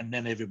Ramy and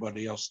then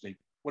everybody else, Steve.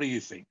 What do you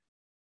think?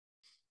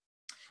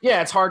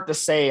 Yeah, it's hard to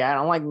say. I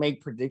don't like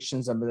make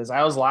predictions of this. I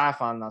always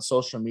laugh on the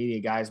social media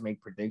guys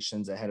make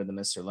predictions ahead of the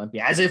Mr.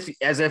 Olympia as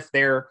if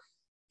they're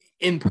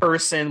in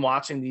person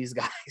watching these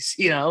guys,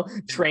 you know,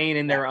 train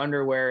in their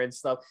underwear and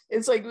stuff.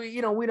 It's like,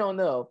 you know, we don't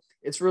know.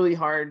 It's really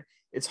hard.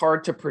 It's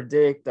hard to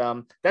predict.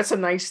 That's a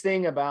nice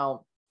thing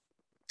about,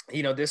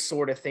 you know, this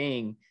sort of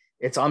thing.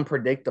 It's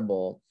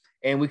unpredictable.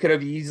 And we could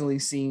have easily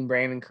seen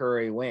Brandon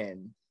Curry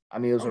win. I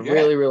mean, it was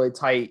really, really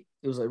tight.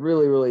 It was a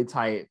really, really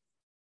tight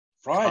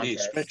Friday,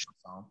 especially.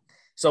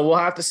 So we'll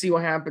have to see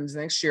what happens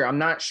next year. I'm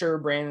not sure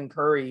Brandon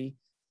Curry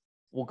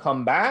will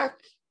come back.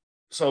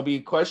 So it'll be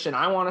a question.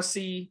 I want to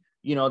see,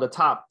 you know, the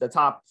top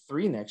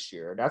 3 next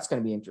year. That's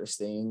going to be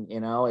interesting. You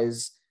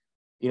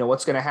know,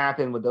 what's going to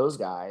happen with those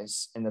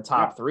guys in the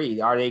top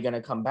 3? Are they going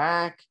to come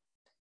back?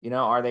 You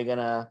know, are they going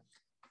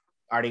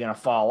to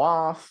fall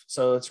off?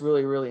 So it's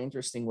really, really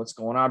interesting what's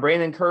going on.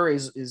 Brandon Curry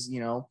is, you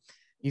know,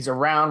 He's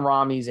around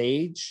Rami's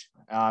age.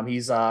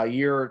 He's a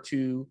year or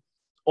two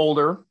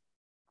older.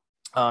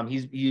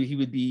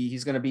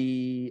 He's going to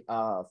be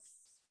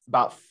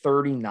about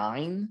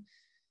 39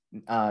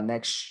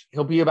 next.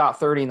 He'll be about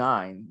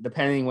 39,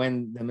 depending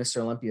when the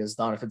Mr. Olympia is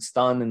done. If it's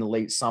done in the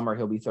late summer,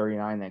 he'll be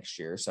 39 next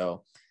year.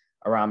 So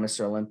around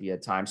Mr. Olympia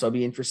time. So it'll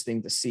be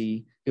interesting to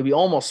see. He'll be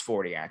almost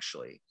 40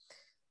 actually.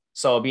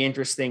 So it'll be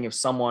interesting if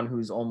someone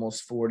who's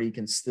almost 40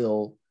 can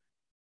still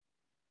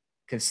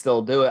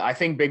do it. I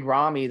think Big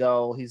Ramy,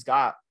 though, he's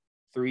got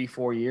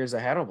 3-4 years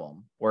ahead of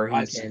him where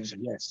he can.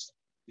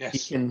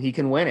 Yes. He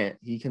can win it.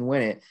 He can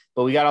win it.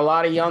 But we got a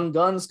lot of young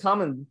guns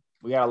coming.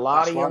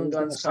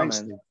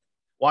 Coming.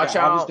 Watch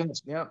out.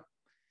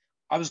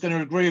 I was going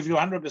to agree with you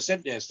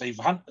 100% there, Steve.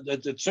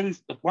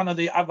 One of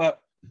the other,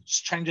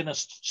 changing the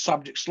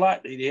subject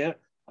slightly there,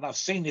 and I've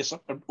seen this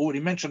already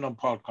mentioned on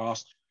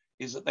podcast,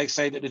 is that they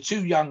say that the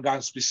two young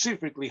guns,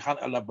 specifically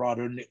Hunter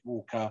Labrada and Nick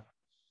Walker,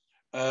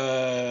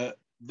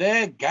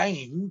 their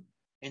game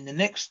in the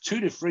next 2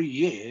 to 3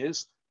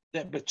 years,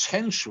 their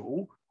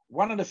potential.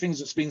 One of the things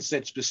that's been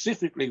said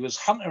specifically was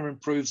Hunter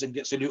improves and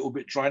gets a little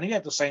bit dry. And he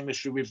had the same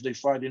issue with the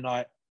Friday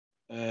night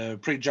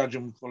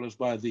prejudging, followed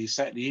by the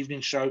Saturday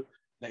evening show,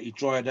 that he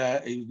dried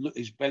out,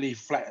 his belly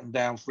flattened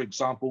down, for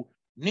example.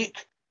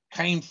 Nick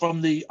came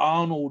from the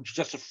Arnold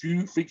just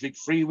 3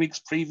 weeks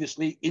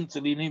previously into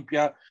the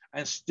Olympia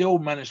and still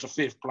managed a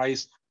 5th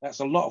place. That's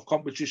a lot of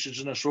competitions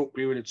in a short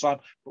period of time,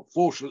 but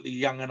fortunately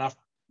young enough.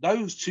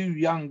 Those two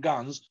young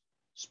guns,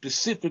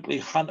 specifically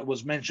Hunter,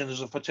 was mentioned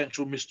as a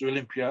potential Mr.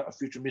 Olympia, a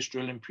future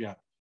Mr. Olympia.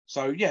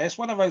 So, yeah, it's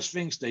one of those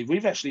things, Steve.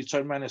 We've actually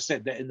turned around and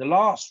said that in the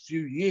last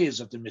few years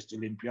of the Mr.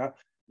 Olympia,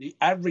 the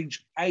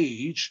average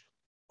age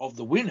of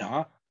the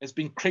winner has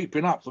been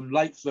creeping up from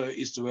late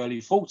 30s to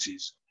early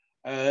 40s.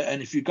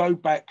 And if you go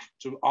back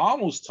to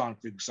Arnold's time,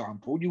 for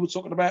example, you were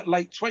talking about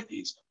late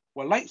 20s.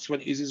 Well, late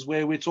 20s is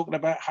where we're talking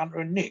about Hunter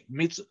and Nick,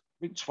 mid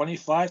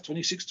 25,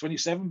 26,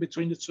 27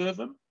 between the two of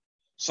them.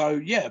 So,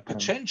 yeah,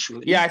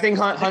 potentially. Yeah, I think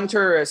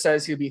Hunter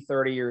says he'll be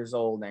 30 years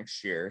old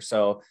next year.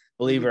 So,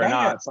 believe it or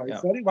not. So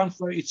 31,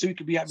 32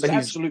 could be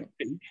absolute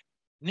peak.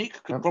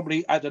 Nick could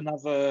probably add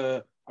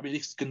another. I mean,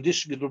 his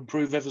condition could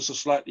improve ever so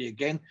slightly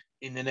again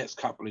in the next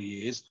couple of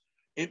years.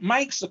 It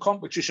makes the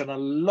competition a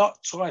lot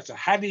tighter.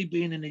 Had he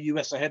been in the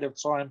US ahead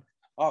of time,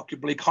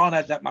 arguably can't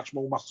add that much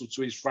more muscle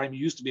to his frame. He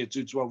used to be a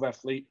 212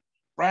 athlete.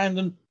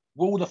 Brandon,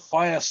 will the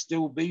fire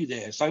still be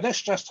there? So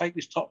let's just take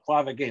this top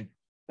 5 again.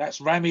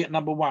 That's Ramy at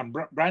number 1,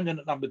 Brandon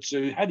at number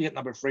 2, Hadi at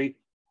number 3,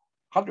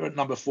 Hunter at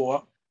number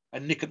 4,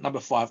 and Nick at number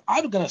 5.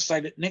 I'm going to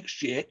say that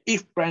next year,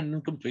 if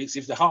Brandon competes,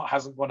 if the heart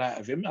hasn't gone out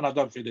of him, and I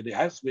don't think that it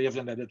has, we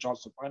haven't had a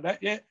chance to find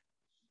out yet,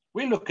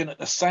 we're looking at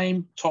the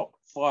same top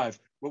 5,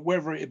 but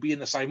whether it be in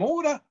the same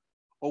order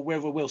or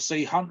whether we'll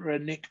see Hunter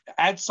and Nick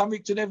add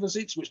something to their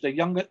physiques, which they're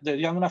young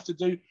enough to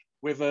do,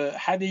 whether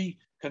Hadi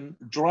can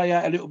dry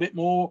out a little bit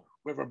more,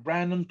 whether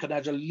Brandon can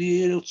add a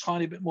little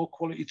tiny bit more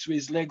quality to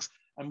his legs,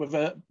 and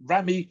whether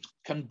Ramy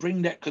can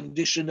bring that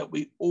condition that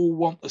we all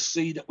want to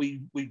see, that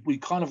we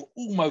kind of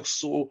almost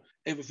saw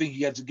everything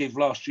he had to give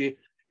last year.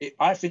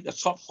 I think the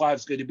top 5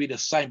 is going to be the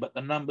same, but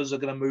the numbers are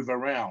going to move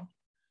around.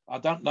 I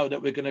don't know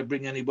that we're going to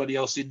bring anybody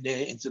else in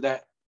there into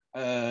that,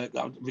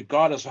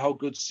 regardless of how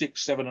good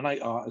 6, 7, and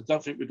 8 are. I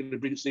don't think we're going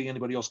to see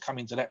anybody else come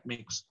into that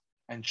mix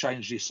and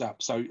change this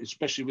up. So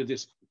especially with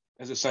this,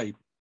 as I say,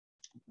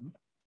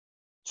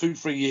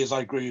 2-3 years,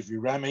 I agree with you.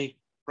 Ramy,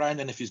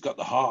 Brandon, if he's got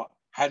the heart,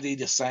 Hadi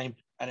the same,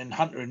 and then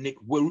Hunter and Nick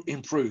will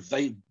improve.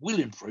 They will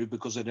improve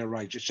because of their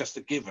age. It's just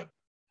a given.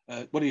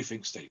 What do you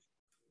think, Steve?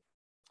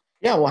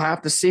 Yeah, we'll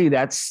have to see.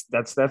 That's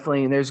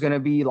definitely, there's going to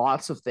be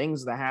lots of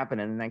things that happen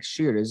in the next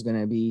year. There's going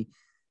to be,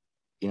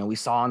 we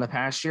saw in the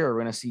past year,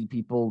 we're going to see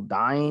people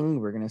dying.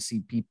 We're going to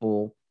see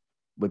people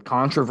with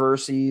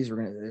controversies.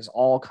 There's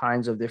all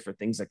kinds of different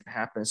things that can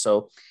happen.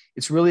 So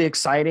it's really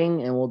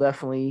exciting, and we'll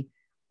definitely,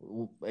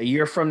 a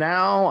year from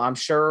now, I'm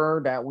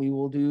sure that we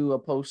will do a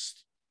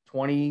post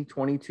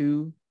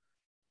 2022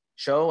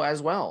 show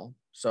as well.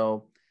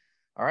 So,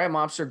 all right,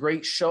 Mobster,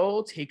 great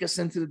show. Take us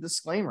into the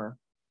disclaimer.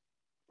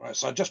 Right,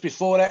 so just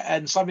before that,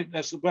 and something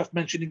that's worth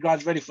mentioning,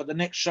 guys, ready for the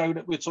next show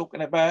that we're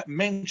talking about,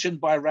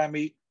 mentioned by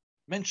Ramy,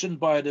 mentioned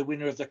by the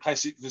winner of the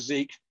Classic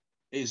Physique,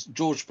 is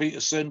George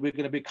Peterson. We're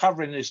going to be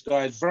covering this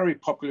guy. He's very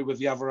popular with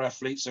the other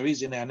athletes, so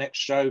he's in our next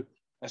show.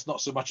 That's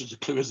not so much as a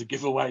clue as a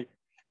giveaway.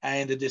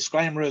 And a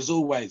disclaimer, as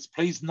always,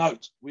 please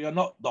note, we are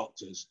not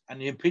doctors, and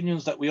the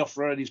opinions that we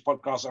offer on these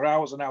podcasts are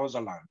ours and ours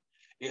alone.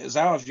 It is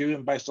our view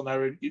and based on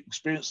our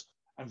experience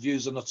and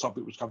views on the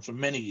topic, which comes from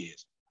many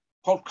years.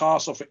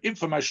 Podcasts are for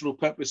informational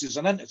purposes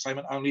and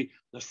entertainment only.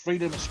 The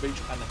freedom of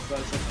speech and the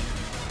First Amendment